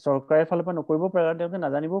চৰকাৰৰ ফালৰ পৰা নকৰিব পাৰে কাৰণ তেওঁলোকে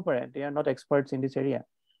নাজানিবও পাৰে দে are not experts in this area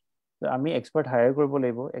আমি এক্সপাৰ্ট হায়াৰ কৰিব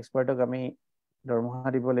লাগিব এক্সপাৰ্টক আমি দৰমহা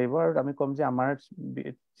দিব লাগিব আৰু আমি ক'ম যে আমাৰ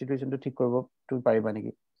চিটুৱেশ্যনটো ঠিক কৰিব পাৰিবা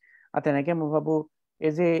নেকি আৰু তেনেকৈ মই ভাবোঁ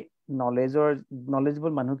এই যে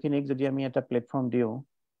নলেজবল মানুহখিনিক যদি আমি এটা প্লেটফৰ্ম দিওঁ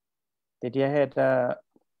তেতিয়াহে এটা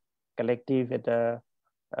কালেক্টিভ এটা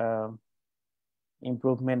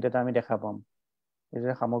ইম্প্ৰুভমেণ্ট এটা আমি দেখা পাম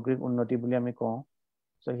এইটো সামগ্ৰিক উন্নতি বুলি আমি কওঁ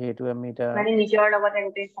চ' সেইটো আমি এটা মানে নিজৰ লগতে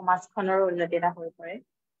গোটেই সমাজখনৰো উন্নতি এটা হৈ পৰে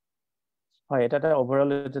হয় এটা অভাৰঅল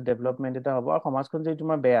এটা ডেভেলপমেণ্ট এটা হ'ব আৰু সমাজখন যদি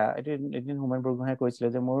তোমাৰ বেয়া এইটো এদিন হোমেন বৰগোহাঁয়ে কৈছিলে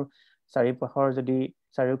যে মোৰ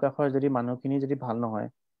চাৰিওকাষৰ যদি মানুহখিনি যদি ভাল নহয়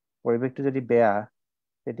পৰিৱেশটো যদি বেয়া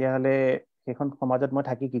তেতিয়াহ'লে সেইখন সমাজত মই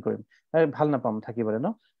থাকি কি কৰিম ভাল নাপাম থাকিবলৈ ন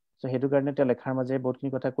চ' সেইটো কাৰণে তেওঁ লেখাৰ মাজেৰে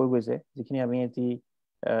বহুতখিনি কথা কৈ গৈছে যিখিনি আমি আজি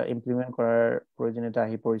ইমপ্লিমেণ্ট কৰাৰ প্ৰয়োজনীয়তা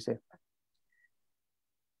আহি পৰিছে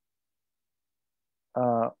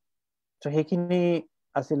চ' সেইখিনি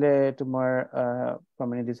আছিলে তোমাৰ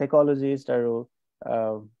কমিউনিটি সাইকোলজিষ্ট আৰু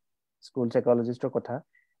স্কুল সাইকোলজিষ্টৰ কথা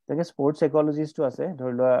Like sports psychologists to ase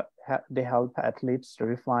they help athletes to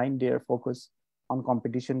refine their focus on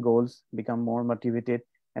competition goals, become more motivated,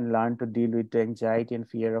 and learn to deal with the anxiety and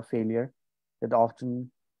fear of failure that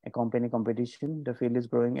often accompany competition. The field is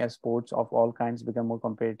growing as sports of all kinds become more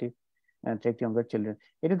competitive and attract younger children.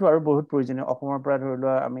 It is আৰু বহুত প্ৰয়োজনীয় অসমৰ পৰা ধৰি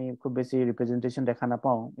লোৱা আমি খুব বেছি ৰিপ্ৰেজেন্টেশ্যন দেখা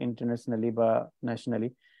নাপাওঁ ইণ্টাৰনেশ্যনেলি বা নেশ্যনেলি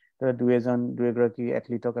দুই এগৰাকী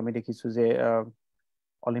এথলিটক আমি দেখিছো যে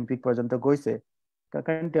অলিম্পিক পৰ্যন্ত গৈছে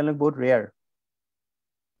কাৰণ তেওঁলোক বহুত ৰেয়াৰ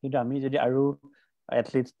কিন্তু আমি যদি আৰু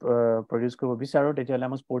এথলিটছ প্ৰডিউচ কৰিব বিচাৰো তেতিয়াহ'লে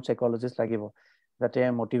আমাক স্পৰ্টছ সাইকলজিষ্ট লাগিব যাতে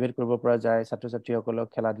মোটিভেট কৰিব পৰা যায় ছাত্ৰ ছাত্ৰীসকলক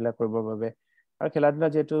খেলা ধূলা কৰিবৰ বাবে আৰু খেলা ধূলা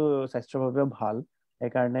যেহেতু স্বাস্থ্যৰ বাবেও ভাল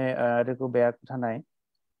সেইকাৰণে একো বেয়া কথা নাই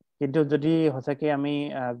কিন্তু যদি সঁচাকৈ আমি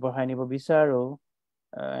আগবঢ়াই নিব বিচাৰো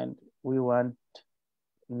and we want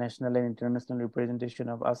national and international representation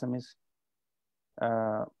of Assamese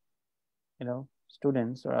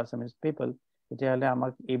students or Assamese people তেতিয়াহ'লে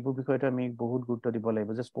আমাক এইবোৰ বিষয়টো আমি বহুত গুৰুত্ব দিব লাগিব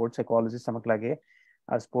যে স্পৰ্টছ সাইকলজিষ্ট আমাক লাগে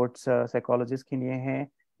আৰু স্পৰ্টছ সাইকলজিষ্ট খিনিয়েহে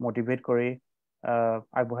মোটিভেট কৰি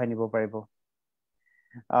আগবঢ়াই নিব পাৰিব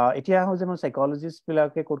এতিয়া আহোঁ যে মোৰ সাইকলজিষ্ট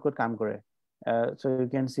বিলাকে ক'ত ক'ত কাম কৰে so you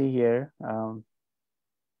can see here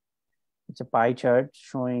it's a pie chart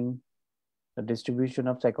showing the distribution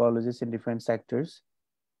of psychologists in different sectors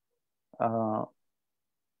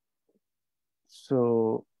so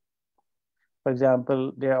for example,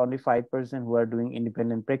 there are only 5% who are doing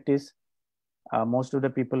independent practice. Most of the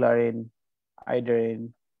people are either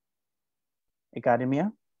in academia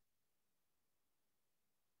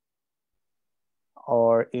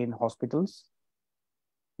or in hospitals.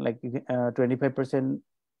 Like 25%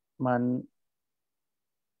 mane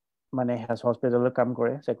has hospital kam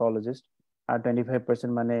kore psychologist, and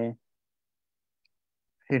 25% mane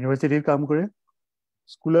university kam kore.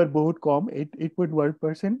 School are bahut kom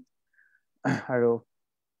 8.1%. আৰু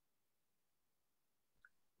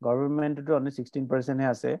government to only 16%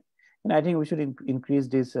 ase and I think we should increase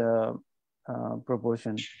this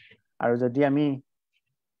proportion আৰু যদি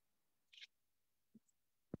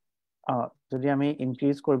আমি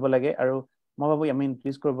increase কৰিব লাগে আৰু মই ভাবো আমি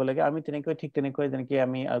increase কৰিব লাগে আমি তেনেকৈ ঠিক তেনেকৈ যেনেকৈ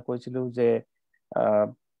আমি কৈছিলো যে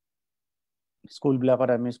স্কুল বিলাকত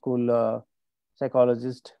আমি স্কুল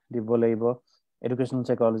সাইকলজিষ্ট দিব লাগিব এডুকেশনাল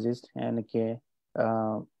সাইকলজিষ্ট এনেকৈ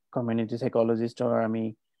community psychologist or আমি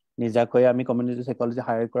নিজাকৈ আমি community psychologist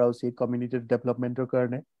hire কৰা উচিত community developmentৰ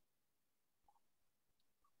কাৰণে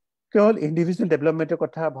কেৱল individual developmentৰ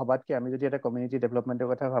কথা ভাবাতকৈ আমি যদি এটা community developmentৰ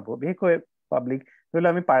কথা ভাবো বিশেষকৈ পাব্লিক ধৰিলে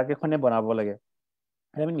আমি পাৰ্ক এখনে বনাব লাগে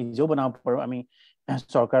আমি নিজেও বনাব পাৰো আমি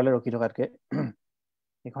চৰকাৰলৈ ৰখি থকাতকৈ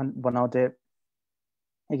এখন বনাওতে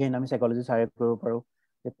again আমি psychologist hire কৰিব পাৰো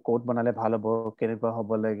যে ক'ত বনালে ভাল হ'ব কেনেকুৱা হ'ব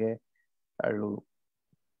লাগে আৰু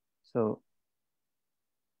so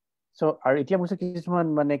আৰু এতিয়া মোৰ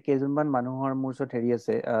কিছুমান মানে কেইজনমান মানুহৰ মোৰ ওচৰত হেৰি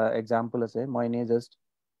আছে এক্সাম্পল আছে মই এনে জাষ্ট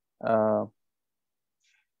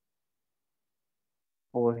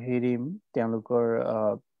পঢ়িম তেওঁলোকৰ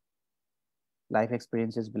লাইফ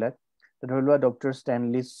এক্সপিৰিয়েন্সেছ বিলাক ধৰি লোৱা ডক্টৰ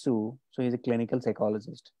ষ্টেনলি সু so he is a clinical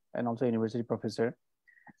psychologist and also a university professor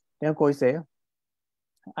তেওঁ কৈছে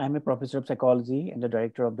I am a professor of psychology and the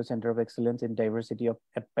director of the Center of Excellence in Diversity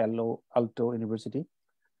at Palo Alto University.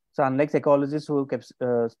 So unlike psychologists who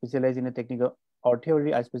specialize in a technical or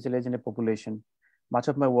theory, I specialize in a population. Much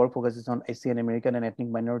of my work focuses on Asian American and ethnic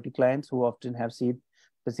minority clients who often have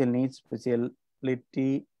special needs,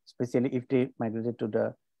 especially if they migrated to the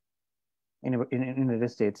United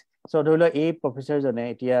States. So ধৰি লোৱা এই প্ৰফেচৰজনে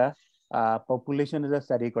এতিয়া population এটা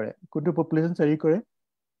study কৰে কোনটো population study কৰে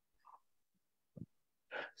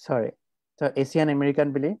sorry so Asian American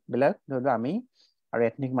বিলাক ধৰি লোৱা আমি আৰু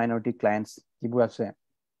ethnic minority clients যিবোৰ আছে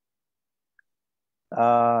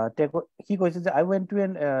he কৈছে যে I went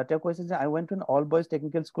to an all boys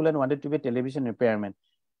technical school and wanted to be a television repairman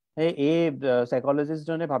এই psychologist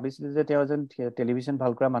জনে ভাবিছিল যে তেওঁ এজন টেলিভিছন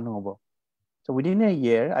ভাল কৰা মানুহ হ'ব so within a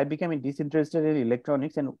year I became disinterested in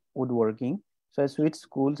electronics and woodworking so I switched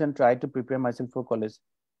schools and tried to prepare myself for college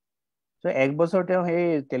so এক বছৰ তেওঁ সেই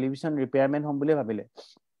টেলিভিছন ৰিপেয়াৰমেন হ'ম বুলি ভাবিলে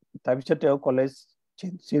তাৰপিছত তেওঁ কলেজ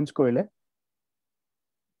চেঞ্জ কৰিলে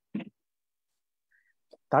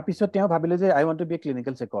তাৰপিছত তেওঁ ভাবিলে যে I want to be a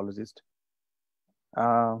clinical psychologist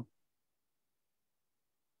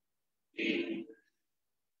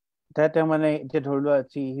that মানে এতিয়া ধৰি লোৱা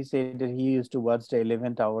he said that he used to watch the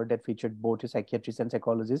 11th hour that featured both a psychiatrist and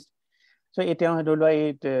psychologist so এতিয়া ধৰি লোৱা এই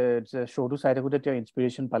শ্ব'টো চাই থাকোঁতে তেওঁ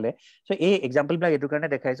ইনস্পিৰেশ্যন পালে so এই এক্সাম্পল বিলাক এইটো কাৰণে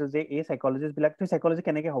দেখাইছো যে এই সাইকলজিষ্ট বিলাক তো সাইকলজি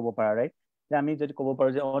কেনেকৈ হ'ব পাৰা ৰাইট যে আমি যদি ক'ব পাৰো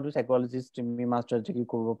যে অটো সাইকলজিষ্ট তুমি মাষ্টাৰ ডিগ্ৰী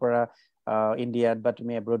কৰিব পাৰা ইণ্ডিয়াত বা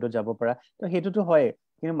তুমি এব্ৰডত যাব পাৰা তো সেইটোতো হয়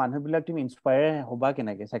কিন্তু মানুহবিলাক তুমি ইনস্পায়াৰ হ'বা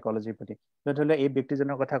কেনেকৈ সাইকোলজিৰ প্ৰতি ধৰি লওক এই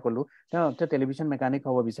ব্যক্তিজনৰ কথা ক'লো তেওঁ টেলিভিছন মেকানিক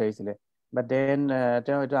হ'ব বিচাৰিছিলে বাট দেন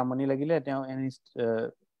তেওঁ এইটো আমনি লাগিলে তেওঁ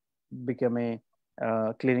became a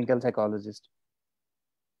clinical psychologist.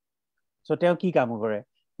 So তেওঁ কি কাম কৰে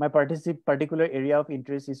my particular area of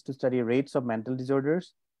interest is to study rates of mental disorders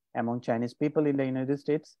among Chinese people in the United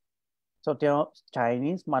States. So তেওঁ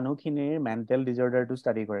Chinese মানুহখিনিৰ mental disorder to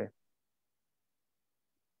study কৰে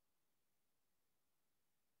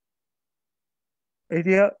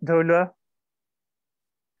এতিয়া ধৰি লোৱা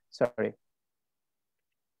sorry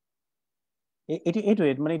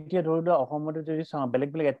এইটোৱে মানে এতিয়া ধৰি লোৱা অসমতে যদি চাওঁ বেলেগ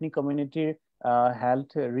বেলেগ এথনিক কমিউনিটিৰ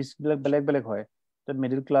হেল্থ ৰিস্কবিলাক বেলেগ বেলেগ হয় তো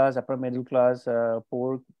middle class upper middle class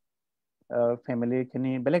প'ৰ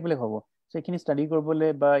ফেমিলিখিনি বেলেগ বেলেগ হ'ব চ' এইখিনি ষ্টাডি কৰিবলৈ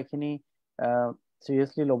বা এইখিনি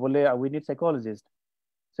চিৰিয়াছলি ল'বলৈ উই নিড সাইকলজিষ্ট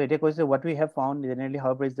চ' এতিয়া কৈছে what we have found generally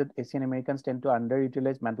however is that Asian Americans tend to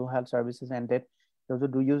underutilize mental health services and that those who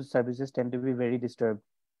do use services tend to be very disturbed.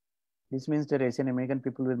 This means that Asian American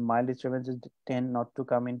people with mild disturbances tend not to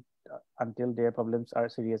come in until their problems are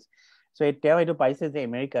serious. So তেওঁ এইটো পাইছে যে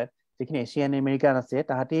আমেৰিকাত যিখিনি Asian American আছে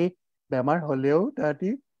তাহাঁতি বেমাৰ হ'লেও তাহাঁতি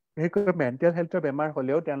মেণ্টেল হেল্থৰ বেমাৰ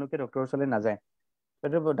হ'লেও তেওঁলোকে ডক্টৰৰ ওচৰলৈ নাযায়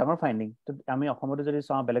এইটো ডাঙৰ ফাইণ্ডিং আমি অসমতো যদি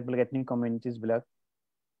চাওঁ বেলেগ বেলেগ এথনিক কমিউনিটিজবিলাক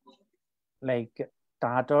লাইক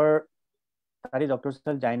তাহাঁতি ডক্টৰৰ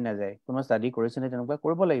ওচৰলৈ যায় নাযায় কোনোবা ষ্টাডি কৰিছেনে তেনেকুৱা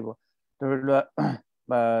কৰিব লাগিব ধৰি লোৱা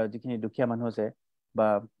বা যিখিনি দুখীয়া মানুহ আছে বা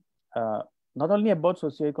not only about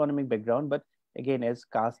socio-economic background but again as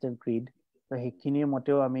caste and creed so সেইখিনিৰ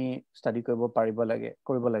মতেও আমি ষ্টাডি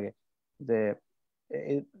কৰিব লাগে যে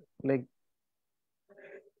লাইক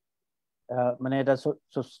মানে এটা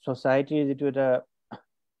সোসাইটিৰ যেটো এটা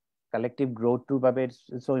কালেক্টিভ গ্ৰোথটোৰ বাবে ইটস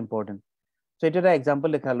সো ইম্পৰ্টেন্ট সো এটা এটা এক্সাম্পল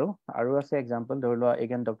দেখালো আৰু আছে এক্সাম্পল ধৰি লোৱা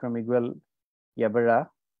again doctor Miguel ইয়াবেৰা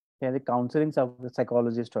he is a counseling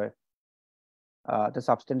psychologist হয় the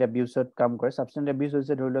substance abuse কাম কৰে substance abuse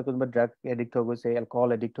হৈছে ধৰি লোৱা কোনোবা ড্ৰাগ এডিক্ট হৈ গৈছে এলকহল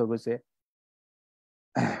এডিক্ট হৈ গৈছে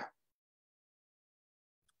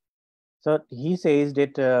so he says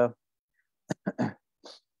that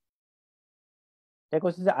I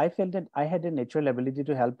felt that I had a natural ability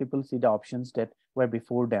to help people see the options that were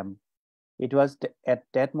before them. It was at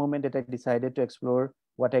that moment that I decided to explore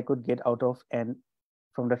what I could get out of and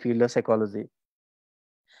from the field of psychology.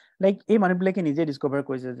 Like এই মানুহবিলাকে নিজে ডিসকভাৰ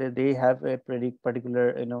কৰিছে যে they have a particular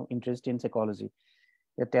interest in psychology.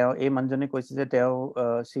 তেওঁ এই মানুহজনে কৈছে যে তেওঁ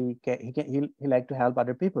he like to help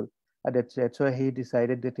other people. That's why he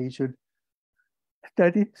decided that he should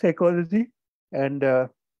study psychology and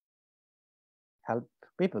help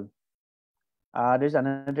people. There's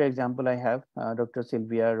another example I have, Dr.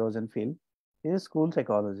 Sylvia Rosenfield. She's a school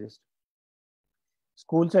psychologist.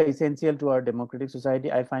 Schools are essential to our democratic society.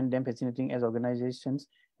 I find them fascinating as organizations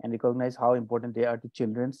and recognize how important they are to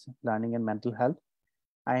children's learning and mental health.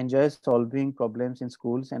 I enjoy solving problems in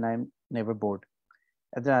schools and I'm never bored.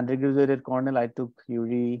 As an undergraduate at Cornell, I took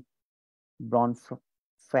Yuri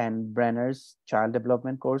Bronfenbrenner's child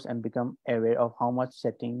development course and become aware of how much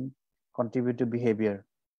setting contribute to behavior.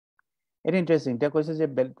 It's interesting. They কৈছে যে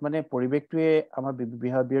মানে পৰিবেশটোৱে আমাৰ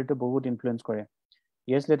behaviorটো বহুত influence কৰে.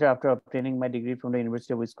 Years later, after obtaining my degree from the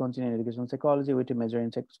University of Wisconsin in educational psychology with a major in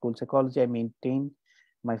school psychology, I maintained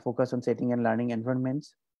my focus on setting and learning environments.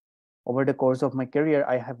 Over the course of my career,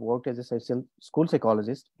 I have worked as a school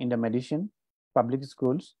psychologist in the medicine, public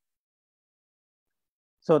schools.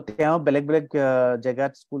 So তেওঁ বেলেগ বেলেগ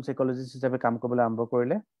জায়গাত school psychologist হিচাপে কাম কৰিবলৈ আৰম্ভ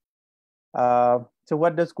কৰিলে so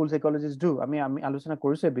what does school psychologists do আমি আলোচনা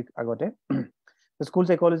কৰিছো আগতে the school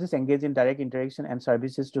psychologists engage in direct interaction and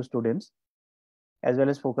services to students as well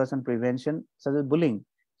as focus on prevention such as bullying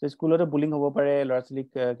so স্কুলতে bullying হ'ব পাৰে ল'ৰা-ছোৱালীক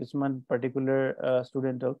কিছুমান particular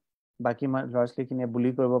studentক বাকি ল'ৰা-ছোৱালীখিনিয়ে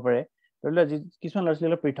bully কৰিব পাৰে ধৰি লোৱা কিছুমান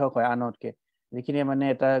ল'ৰা-ছোৱালী পৃথক হয় আনতকে যিখিনি মানে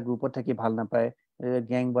এটা গ্ৰুপত থাকি ভাল নাপায়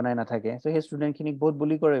গ্যাং বনাই নাথাকে so সেই ষ্টুডেণ্টখিনিক বহুত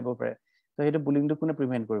bully কৰিব পাৰে so সেইটো bullyingটো কোনে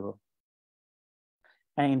প্ৰিভেন্ট কৰিব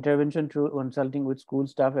and intervention through consulting with school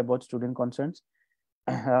staff about student concerns.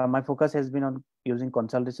 My focus has been on using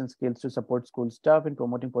consultation skills to support school staff in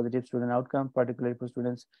promoting positive student outcomes, particularly for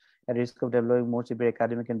students at risk of developing more severe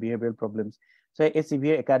academic and behavioral problems. So, a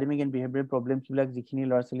severe academic and behavioral problems like jikhini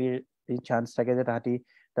lorasali chance thake je tahati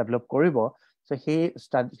develop koribo. So, he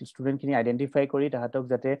student kini identify kori tahatok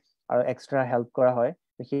jate extra help kora hoy.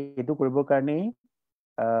 So, he etu koribo karni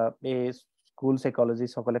school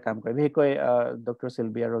psychologist সকলে কাম কৰে বিশেষকৈ doctor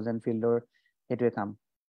Sylvia ৰজেনফিল্ডৰ হেতুৱে কাম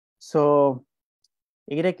so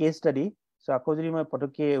এইকেইটা cash study so আকৌ যদি মই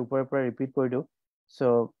পটককে ওপৰৰ পৰা ৰিপিট কৰি দিওঁ so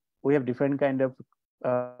we have different kind of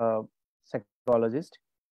psychologist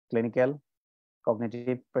clinical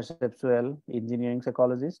cognitive perceptual engineering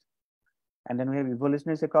psychologist And then we have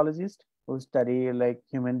evolutionary psychologists who study like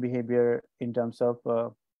human behavior in terms of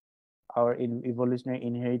our evolutionary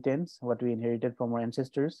inheritance, what we inherited from our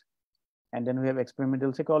ancestors. And then we have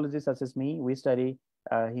experimental psychologists such as me. We study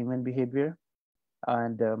human behavior,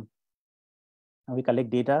 and we collect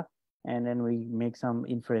data, and then we make some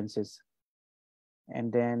inferences.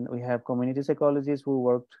 And then we have community psychologists who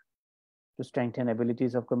worked to strengthen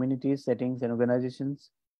abilities of communities, settings, and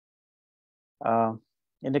organizations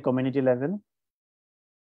in the community level.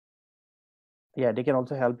 Yeah, they can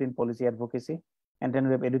also help in policy advocacy. And then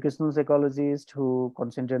we have educational psychologists who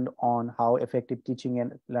concentrate on how effective teaching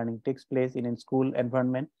and learning takes place in a school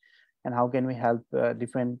environment, and how can we help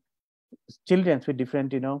different children with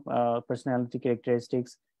different, personality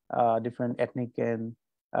characteristics, different ethnic and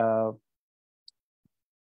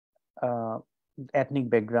ethnic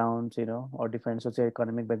backgrounds, or different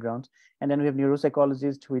socioeconomic backgrounds. And then we have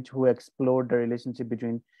neuropsychologists who explore the relationship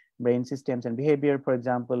between brain systems and behavior. For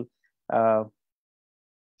example,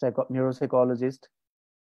 neuropsychologist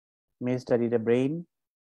may study the brain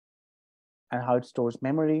and how it stores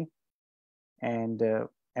memory, and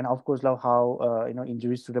of course how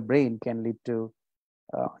injuries to the brain can lead to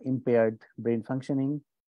impaired brain functioning.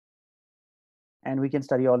 And we can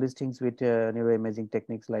study all these things with neuroimaging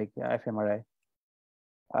techniques like fMRI.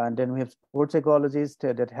 And then we have sports psychologists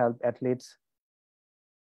that help athletes.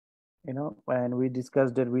 And we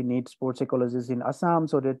discussed that we need sports psychologists in Assam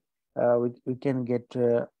so that we can get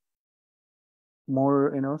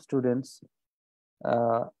more students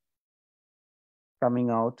coming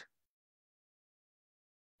out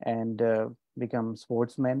and become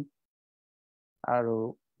sportsmen.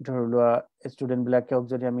 Aru student বিলাকক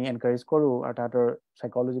যদি আমি encourage কৰো আৰু তাহাঁতৰ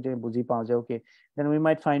psychology বুজি পাওঁ যে okay, then we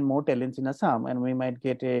might find more talents in Assam, and we might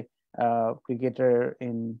get a cricketer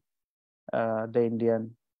in the Indian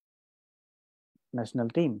national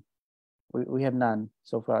team. We have none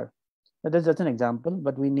so far. But that's just an example,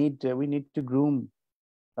 but we need to groom,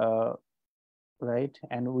 right?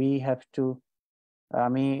 And we have to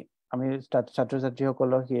আমি ছাত্ৰ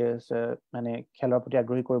ছাত্ৰীসকলক মানে খেলৰ প্ৰতি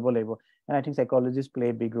আগ্ৰহী কৰিব লাগিব. And I think psychologists play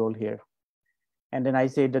a big role here. And then I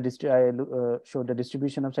said I showed the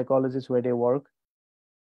distribution of psychologists where they work,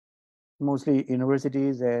 mostly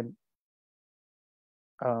universities and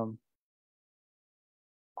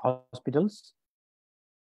hospitals.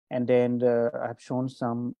 And then I've shown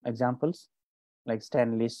some examples like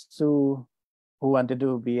Stanley Su, who wanted to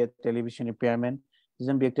be a television repairman.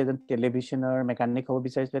 যিজন ব্যক্তি এজন টেলিভিছনৰ mechanic হ'ব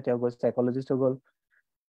বিচাৰিছিলে, তেওঁ গৈ psychologist হৈ গ'ল.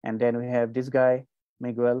 And then we have this guy,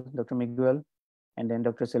 Dr. Miguel, and then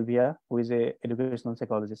Dr. Sylvia, who is a educational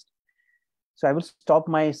psychologist. So I will stop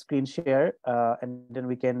my screen share, and then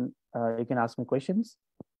you can ask me questions.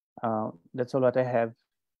 That's all what I have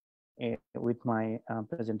with my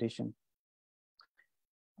presentation.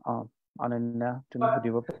 Ananya, তুমি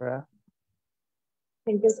সুধিব পাৰা?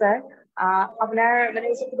 Thank you, sir. আপোনাৰ মানে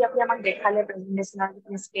যিখিনি আপুনি আমাক দেখালে প্ৰেজেন্টেচনৰ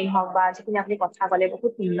যিখিনি স্ক্ৰীন হওক বা যিখিনি আপুনি কথা ক'লে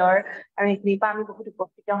বহুত সুন্দৰ, আৰু সেইখিনিৰ পৰা আমি বহুত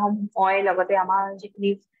উপকৃত হ'ম। মই লগতে আমাৰ যিখিনি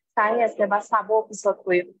চাই আছে বা চাব পিছত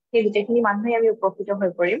কৰি সেই গোটেইখিনি মানুহে আমি উপকৃত হৈ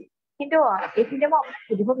পৰিম। কিন্তু এইখিনিতে মই আপোনাক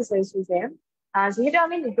সুধিব বিচাৰিছো যে যিহেতু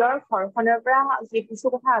আমি নিজৰ ঘৰখনৰ পৰা যি কিছু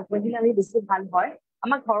কথা আগবাঢ়িলে আমি বেছি ভাল হয়।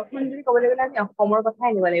 আমাৰ ঘৰখন যদি ক'বলৈ গ'লে আমি অসমৰ কথাই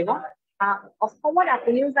আনিব লাগিব। অসমত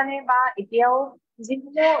আপুনিও জানে বা এতিয়াও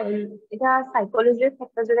যিকোনো এতিয়া সাইকোলজিৰ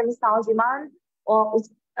ক্ষেত্ৰত যদি আমি চাওঁ যিমান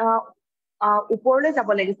ওপৰলৈ যাব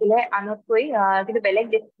লাগিছিলে আনতকৈ, কিন্তু বেলেগ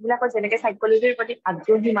দেশবিলাকত যেনেকে সাইকোলজিৰ প্ৰতি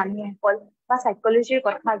আগ্ৰহী মানুহসকল বা সাইকোলজিৰ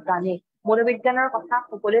কথা জানে, মনোবিজ্ঞানৰ কথা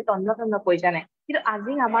সকলোৱে তন্ন কৈ জানে, কিন্তু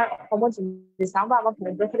আজি আমাৰ অসমত যদি চাওঁ বা আমাৰ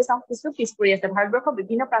ভাৰতবৰ্ষতে চাওঁ কিছু পিছ পৰি আছে। ভাৰতবৰ্ষৰ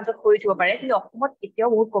বিভিন্ন প্ৰান্তত কৰি উঠিব পাৰে, কিন্তু অসমত এতিয়াও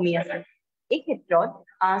বহুত কমি আছে। এই ক্ষেত্ৰত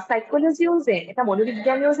সাইকোলজিও যে এটা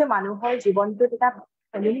মনোবিজ্ঞানীও যে মানুহৰ জীৱনটোত এটা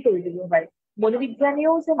সলনি কৰি দিব পাৰে,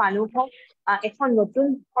 মনোবিজ্ঞানীও যে মানুহক এখন নতুন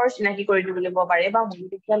ঘৰ চিনাকি কৰি তুলিব পাৰে, বা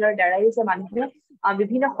মনোবিজ্ঞানৰ দ্বাৰাই যে মানুহে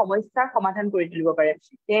বিভিন্ন সমস্যাৰ সমাধান কৰি তুলিব পাৰে।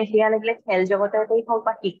 সেয়া লাগিলে খেল জগততেই হওক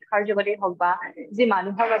বা শিক্ষাৰ জগতেই হওক বা যি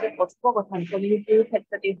মানুহৰ মাজত কথোপকথন কমিউনিটিৰ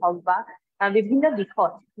ক্ষেত্ৰতেই হওক বা বিভিন্ন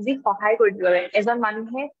দিশত যি সহায় কৰি তুলিব পাৰে। এজন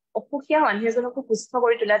মানুহে অসুখীয়া মানুহ এজনকো সুস্থ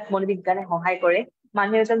কৰি তোলাত মনোবিজ্ঞানে সহায় কৰে।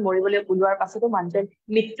 মানুহ এজন মৰিবলৈ ওলোৱাৰ পাছতো মানুহজন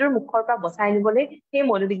মৃত্যুৰ মুখৰ পৰা বচাই আনিবলৈ সেই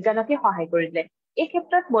মনোবিজ্ঞানকে সহায় কৰি দিলে। এই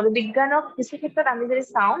ক্ষেত্ৰত মনোবিজ্ঞানক কিছু ক্ষেত্ৰত আমি যদি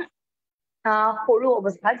চাওঁ, সৰু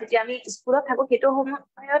অৱস্থাত যেতিয়া আমি স্কুলত থাকো সেইটো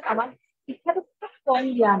সময়ত আমাক শিক্ষাটো কম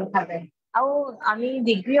দিয়া নাথাকে, আৰু আমি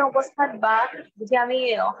ডিগ্ৰী অৱস্থাত বা যেতিয়া আমি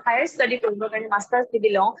হায়াৰ ষ্টাডি কৰিবৰ কাৰণে মাষ্টাৰ্ছ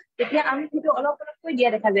ডিগ্ৰী লওঁ তেতিয়া আমি সেইটো অলপকৈ দিয়া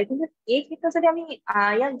দেখা যায়। কিন্তু এই ক্ষেত্ৰত যদি আমি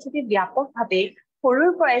ইয়াক যদি ব্যাপকভাৱে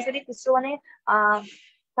সৰুৰ পৰাই যদি কিছুমানে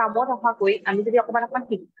কামত অহাকৈ আমি যদি অকমান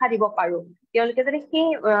শিক্ষা দিব পাৰো, তেওঁলোকে যদি সেই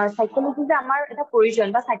সাইকোলজি যে আমাৰ এটা প্ৰয়োজন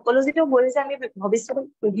বা সাইকোলজিটো বহি যে আমি ভৱিষ্যতে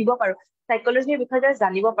পঢ়িব পাৰো, সাইকোলজিৰ বিষয়ে যে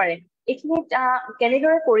জানিব পাৰে, এইখিনি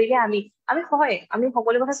কেনেদৰে কৰিলে আমি হয় আমি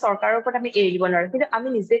সকলো কথা চৰকাৰৰ ওপৰত আমি এৰি দিব নোৱাৰো, কিন্তু আমি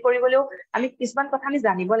নিজে কৰিবলেও আমি কিছুমান কথা আমি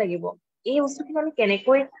জানিব লাগিব। এই বস্তুখিনি আমি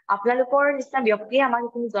কেনেকৈ আপোনালোকৰ নিচিনা ব্যক্তিয়ে আমাক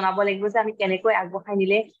এইখিনি জনাব লাগিব যে আমি কেনেকৈ আগবঢ়াই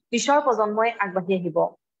নিলে পিছৰ প্ৰজন্মই আগবাঢ়ি আহিব,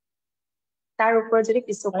 তাৰ ওপৰত যদি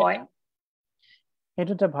কিছু কয়।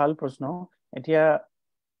 সেইটো এটা ভাল প্ৰশ্ন। এতিয়া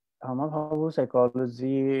মই ভাবো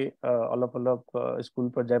সাইকোলজি অলপ স্কুল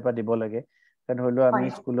পৰ্যায়ৰ পৰা দিব লাগে। ধৰি লও আমি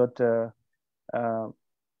স্কুলত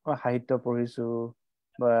সাহিত্য পঢ়িছো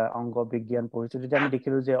বা অংক বিজ্ঞান পঢ়িছো, তেতিয়া আমি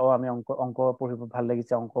দেখিলো যে আমি অংক পঢ়িব ভাল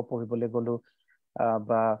লাগিছে, অংক পঢ়িবলৈ গলো,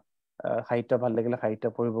 বা সাহিত্য ভাল লাগিলে সাহিত্য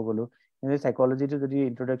পঢ়িব গলো। কিন্তু সাইকোলজিটো যদি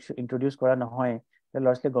ইন্ট্ৰডিউচ কৰা নহয়,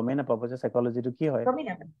 ল'ৰা ছোৱালীয়ে গমেই নাপাব যে সাইকোলজিটো কি হয়।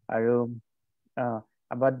 আৰু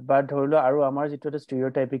বা ধৰি লও আৰু আমাৰ যিটো এটা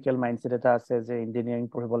ষ্টিৰিঅটাইপিকেল মাইণ্ডছেট এটা আছে যে ইঞ্জিনিয়াৰিং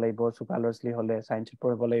পঢ়িব লাগিব, চোকা ল'ৰা ছোৱালী হলে চায়েন্সত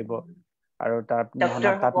পঢ়িব লাগিব, আৰু তাত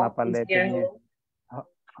নাপালে তুমি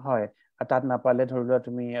হয়, তাত নাপালে ধৰি লোৱা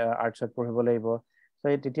তুমি আৰ্টছত পঢ়িব লাগিব।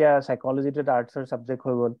 তেতিয়া সাইকোলজিটো এটা আৰ্টছৰ চাবজেক্ট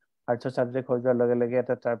হৈ গ'ল। আৰ্টছৰ চাবজেক্ট হৈ যোৱাৰ লগে লগে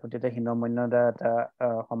তাৰ প্ৰতি এটা হীনমন্যতা এটা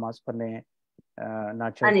সমাজখনে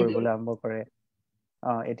নাৰ্চাৰ কৰিবলৈ আৰম্ভ কৰে।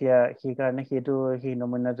 এতিয়া সেইকাৰণে সেই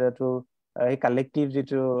হীনমন্যতাটো এই কালেক্টিভ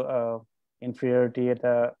যিটো ইনফিৰিয়ৰিটি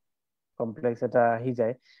এটা কমপ্লেক্স এটা আহি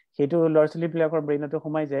যায়, সেইটো ল'ৰা ছোৱালী বিলাকৰ ব্ৰেইনতো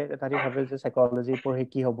সোমাই যায়। তাহাঁতি ভাবে যে সাইকোলজি পঢ়ি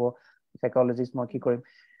কি হব, সাইকোলজিষ্ট মই কি কৰিম।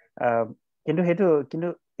 কিন্তু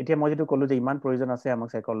এতিয়া মই যিটো ক'লো যে ইমান প্ৰয়োজন আছে আমাক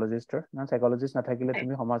সাইকোলজিষ্টৰ, সাইকোলজিষ্ট নাথাকিলে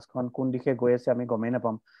তুমি সমাজখন কোন দিশে গৈ আছে আমি গমেই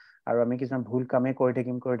নাপাম, আৰু আমি কিছুমান ভুল কামেই কৰি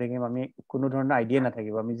থাকিম, আমি কোনো ধৰণৰ আইডিয়া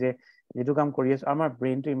নাথাকিব আমি যে যিটো কাম কৰি আছো। আমাৰ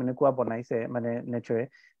ব্ৰেইনটো এনেকুৱা বনাইছে মানে নেচাৰে,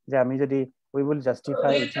 যে আমি যদি উই will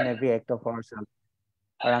justify is and every act of hour self.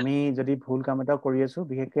 আৰু আমি যদি ভুল কাম এটা কৰি আছো,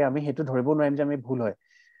 বিশেষকে আমি সেইটো ধৰিব নোৱাৰিম যে আমি ভুল হয়।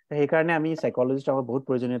 সেইকাৰণে আমি সাইকোলজিষ্ট আমাৰ বহুত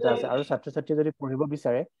প্ৰয়োজনীয়তা আছে। আৰু ছাত্ৰ ছাত্ৰীয়ে যদি পঢ়িব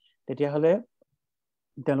বিচাৰে, তেতিয়াহ'লে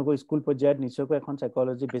তেওঁলোকৰ স্কুল পৰ্যায়ত নিশ্চয়কৈ এখন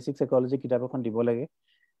বেচিক সাইকোলজি কিতাপ এখন দিব লাগে,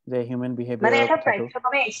 যে হিউমেন বিহেভিয়াৰৰ কথাটো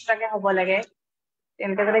এক্সট্ৰাকে হ'ব লাগে,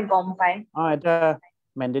 তেওঁলোকে যাতে গম পায়। এটা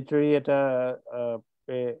মেণ্ডেটৰী এটা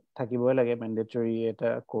থাকিবই লাগে, মেণ্ডেটৰী এটা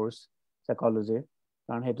কোৰ্চ সাইকোলজিৰ।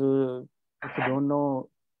 কাৰণ সেইটো if you don't know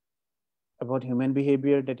about human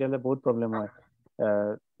behavior, তেতিয়াহ'লে বহুত প্ৰব্লেম হয়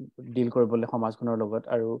ডিল কৰিবলৈ সমাজখনৰ লগত।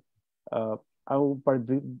 আৰু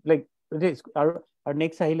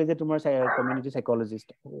নেক্সট আহিলে যে তোমাৰ কমিউনিটি সাইকোলজিষ্ট,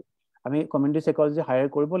 আমি কমিউনিটি সাইকোলজি হায়াৰ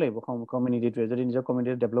কৰিব লাগিব। কমিউনিটিটোৱে যদি নিজৰ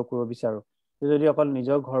কমিউনিটি ডেভেলপ কৰিব বিচাৰো, যদি অকল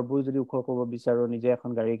নিজৰ ঘৰবোৰ যদি ওখ কৰিব বিচাৰো, নিজে এখন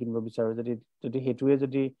গাড়ী কিনিব বিচাৰো, যদি সেইটোৱে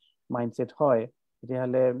যদি মাইণ্ডছেট হয়,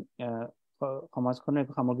 তেতিয়াহ'লে সমাজখনৰ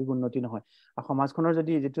একো সামগ্ৰিক উন্নতি নহয়। আৰু সমাজখনৰ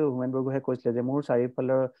যদি যিটো হোমেন বৰগোহাঁয়ে কৈছিলে যে মোৰ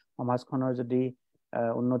চাৰিওফালৰ সমাজখনৰ যদি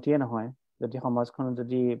উন্নতিয়ে নহয়, যদি সমাজখন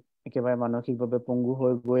যদি একেবাৰে মানসিকভাৱে পংগু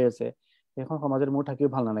হৈ গৈ আছে, সেইখন সমাজত মোৰ থাকিও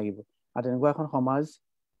ভাল নালাগিব। আৰু তেনেকুৱা এখন সমাজ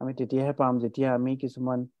আমি তেতিয়াহে পাম যেতিয়া আমি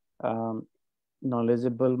কিছুমান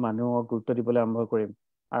নলেজেবল মানুহক গুৰুত্ব দিবলৈ আৰম্ভ কৰিম।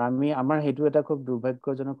 আৰু আমাৰ সেইটো এটা খুব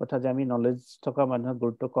দুৰ্ভাগ্যজনক কথা যে আমি নলেজ থকা মানুহক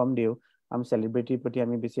গুৰুত্ব কম দিওঁ, আমি চেলিব্ৰিটিৰ প্ৰতি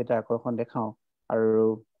আমি বেছি এটা আকৰ্ষণ দেখাওঁ। আৰু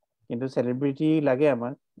কিন্তু চেলিব্ৰিটি লাগে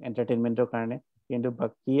আমাক এণ্টাৰটেইনমেণ্টৰ কাৰণে, কিন্তু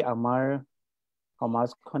বাকী আমাৰ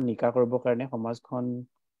সমাজখন নিকা কৰিবৰ কাৰণে, সমাজখন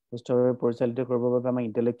সুস্থভাৱে পৰিচালিত কৰিবৰ বাবে আমাক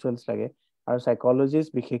ইণ্টেলেকচুৱেলছ লাগে, আৰু সাইকোলজিষ্ট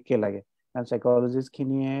বিশেষকে লাগে। কাৰণ সাইকোলজিষ্ট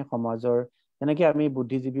খিনিয়ে সমাজৰ, যেনেকে আমি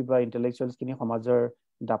বুদ্ধিজীৱী বা ইণ্টেলেকচুৱেলছ খিনি সমাজৰ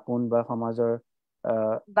দাপোন বা সমাজৰ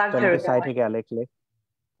তেওঁলোকে চাই থাকে আলেখ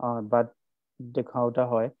বাট দেখাওতা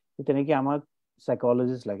হয়, তেনেকে আমাক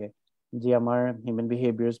সাইকোলজিষ্ট লাগে, যি আমাৰ হিউমেন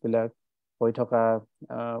বিহেভিয়াৰ্ছ বিলাক হৈ থকা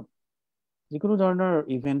যিকোনো ধৰণৰ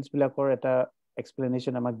ইভেন্টছ বিলাকৰ এটা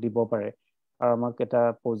এক্সপ্লেনেশ্যন আমাক দিব পাৰে, আৰু আমাক এটা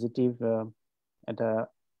পজিটিভ এটা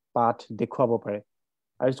পাঠ দেখুৱাব পাৰে।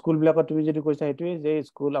 আৰু স্কুল বিলাকত তুমি যদি কৈছা সেইটোৱে, যে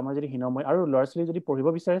স্কুল আমাৰ যদি হীনময়, আৰু ল'ৰা ছোৱালী যদি পঢ়িব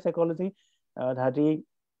বিচাৰে সাইকোলজি, তাহাঁতি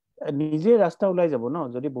নিজে ৰাস্তা ওলাই যাব ন।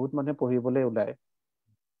 যদি বহুত মানুহে পঢ়িবলৈ ওলায়,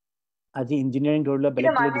 আজি ইঞ্জিনিয়াৰিং ধৰি লোৱা,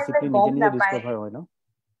 বেলেগ বেলেগ ডিচিপ্লিন নিজে নিজে ডিছকভাৰ হয় ন।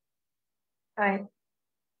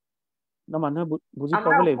 মানুহে বুজি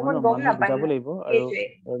পাব লাগিব ন, মানুহে বুজাব লাগিব। আৰু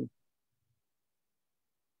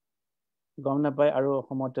গম নাপায়, আৰু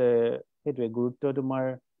অসমত সেইটোৱে গুৰুত্বটো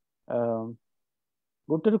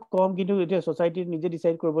কম। কিন্তু এতিয়া ছচাইটিত নিজে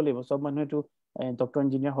ডিচাইড কৰিব লাগিব। চব মানুহেতো ডক্টৰ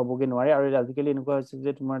ইঞ্জিনিয়াৰ হ'বগে নোৱাৰে, আৰু আজিকালি এনেকুৱা হৈছে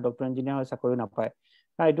যে তোমাৰ ডক্টৰ ইঞ্জিনিয়াৰ হয় চাকৰি নাপায়।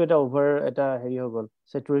 এইটো এটা অভাৰ এটা হেৰি হৈ গ'ল,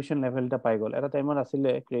 চেচুৰেশ্যন লেভেল এটা পাই গ'ল। এটা টাইমত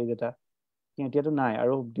আছিলে ক্ৰেজ এটা, এতিয়াতো নাই,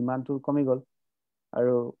 আৰু ডিমাণ্ডটো কমি গ'ল।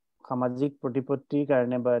 আৰু সামাজিক প্ৰতিপত্তিৰ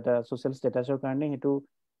কাৰণে বা এটা ছ'চিয়েল ষ্টেটাছৰ কাৰণে সেইটো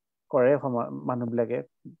কৰে মানুহবিলাকে।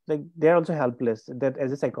 Like De R also' helpless, that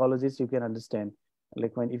as a psychologist U can understand.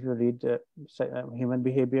 Like if U read human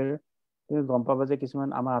behaviour, তুমি গম পাবা যে কিছুমান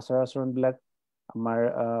আমাৰ আচাৰ আচৰণবিলাক আমাৰ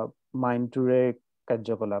মাইণ্ডটোৰে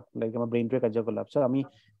কাৰ্যকলাপ লাইক আমাৰ ব্ৰেইনটোৰ কাৰ্যকলাপ সো আমি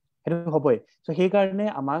হেতু হবই সো সেই কাৰণে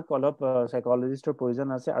আমাক অলপ সাইকোলজিষ্টৰ প্ৰয়োজন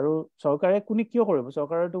আছে আৰু চৰকাৰে কোনি কিয় কৰিব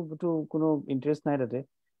চৰকাৰটো কোনো ইন্টাৰেষ্ট নাই তাতে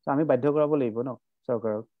সো আমি বাধ্য কৰাব লাগিব ন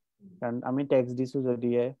চৰকাৰক কাৰণ আমি ট্যাক্স দিছো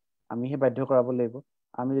যদিয়ে আমি হে বাধ্য কৰাব লাগিব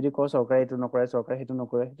আমি যদি কও চৰকাৰে এটো নকৰে চৰকাৰে হেতু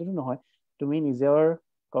নকৰে হেতু নহয় তুমি নিজৰ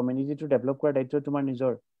কমিউনিটিটো ডেভেলপ কৰাৰ দায়িত্ব তোমাৰ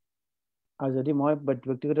নিজৰ আৰু যদি মই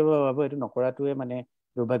ব্যক্তিগতভাৱে এটো নকৰাটোৱে মানে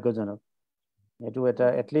দুৰ্ভাগ্যজনক এটো এটা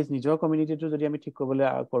এটলিষ্ট নিজৰ কমিউনিটিটো যদি আমি ঠিক কৰিবলৈ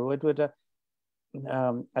কৰো এটো এটা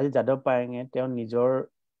আজি যাদৱ পায়েঙে তেওঁ নিজৰ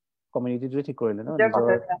কমিউনিটিটো ঠিক কৰিলে ন নিজৰ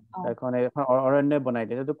এখন অৰণ্য বনাই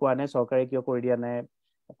দিলে তো কোৱা নাই চৰকাৰে কিয় কৰি দিয়া নাই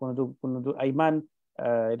কোনোটো ইমান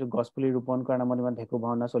এটো গছপুলি ৰোপণ কৰাৰ নামত ইমান ভেকু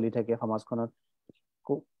ভাওনা চলি থাকে সমাজখনত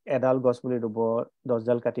এডাল গছপুলি ৰুব 10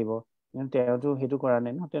 ডাল কাটিব কিন্তু তেওঁটো হেতু কৰা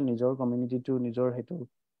নাই ন তেওঁ নিজৰ কমিউনিটিটো নিজৰ হেতু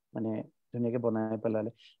মানে ধুনীয়াকে বনাই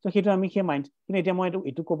পেলালে তো হেতু আমি কি মাইন্ড কিন্তু এতিয়া মই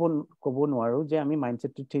এটো ক'ব নোৱাৰো যে আমি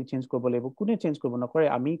মাইন্ডসেটটো চেঞ্জ কৰিব লাগিব কোনে চেঞ্জ কৰিব নকৰে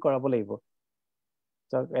আমি কৰাব লাগিব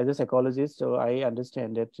So as a psychologist, so I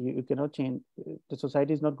understand that you cannot change, the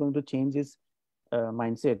society is not going to change its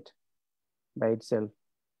mindset by itself.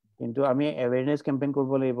 কিন্তু আমি awareness campaign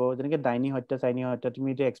কৰিব লাগিব যেনেকে ডাইনি হত্যা চাইনি হত্যা তুমি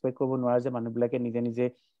এটা এক্সপেক্ট কৰিব নোৱাৰা যে মানুহবিলাকে নিজে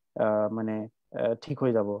মানে ঠিক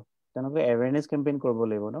হৈ যাব তেনেকৈ awareness campaign কৰিব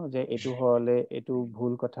লাগিব ন যে এটো হলে এটো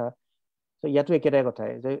ভুল কথা so ইয়াতো একেটাই কথা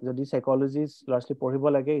যে যদি সাইকোলজিষ্ট লাষ্টলি পঢ়িব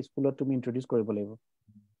লাগে স্কুলত তুমি ইন্ট্ৰোডিউস কৰিব লাগিব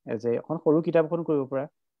এজ এ এখন সৰু কিতাপখন কৰিব পৰা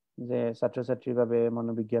যে ছাত্ৰ ছাত্ৰীৰ বাবে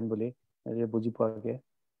মনোবিজ্ঞান বুলি যে বুজি পোৱাকে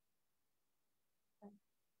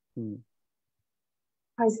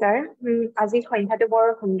হয় স্যাৰ আজি সংখ্যাটো বৰ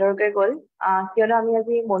সুন্দৰকৈ গ'ল কিয়নো আমি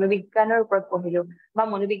আজি মনোবিজ্ঞানৰ ওপৰত পঢ়িলো বা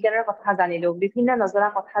মনোবিজ্ঞানৰ কথা জানিলো বিভিন্ন নজনা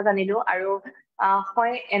কথা জানিলো আৰু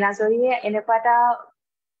হয় এনাজৰীয়ে এনেকুৱা এটা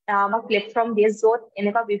আমাক প্লেটফৰ্ম দিয়ে য'ত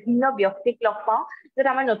এনেকুৱা বিভিন্ন ব্যক্তিক লগ পাওঁ য'ত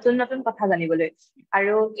আমাৰ নতুন নতুন কথা জানিবলৈ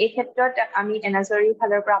আৰু এই ক্ষেত্ৰত আমি এনাজৰীৰ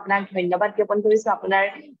ফালৰ পৰা আপোনাক ধন্যবাদ জ্ঞাপন কৰিছো আপোনাৰ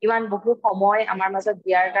ইমান বহু সময় আমাৰ মাজত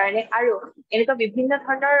দিয়াৰ কাৰণে আৰু এনেকুৱা বিভিন্ন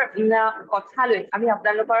ধৰণৰ কথা লৈ আমি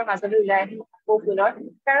আপোনালোকৰ মাজলৈ ওলাই আহিম পুনৰ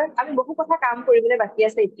কাৰণ আমি বহু কথা কাম কৰিবলৈ বাকী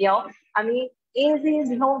আছে এতিয়াও আমি এই যে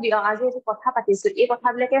আজি এটি কথা পাতিছো এই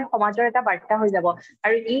কথাবিলাকে সমাজৰ এটা বাৰ্তা হৈ যাব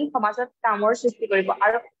আৰু ই সমাজত কামৰ সৃষ্টি কৰিব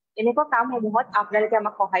আৰু এনেকুৱা কামসমূহত আপোনালোকে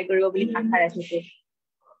আমাক সহায় কৰিব বুলি আশা ৰাখিছো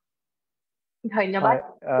ধন্যবাদ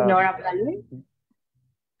পুনৰ আপোনালৈ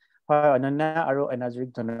হয় অনন্যা আৰু এনাজৰীক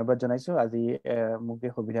ধন্যবাদ জনাইছো আজি মোক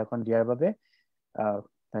এই সুবিধাখন দিয়াৰ বাবে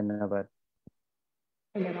ধন্যবাদ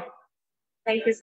Thank you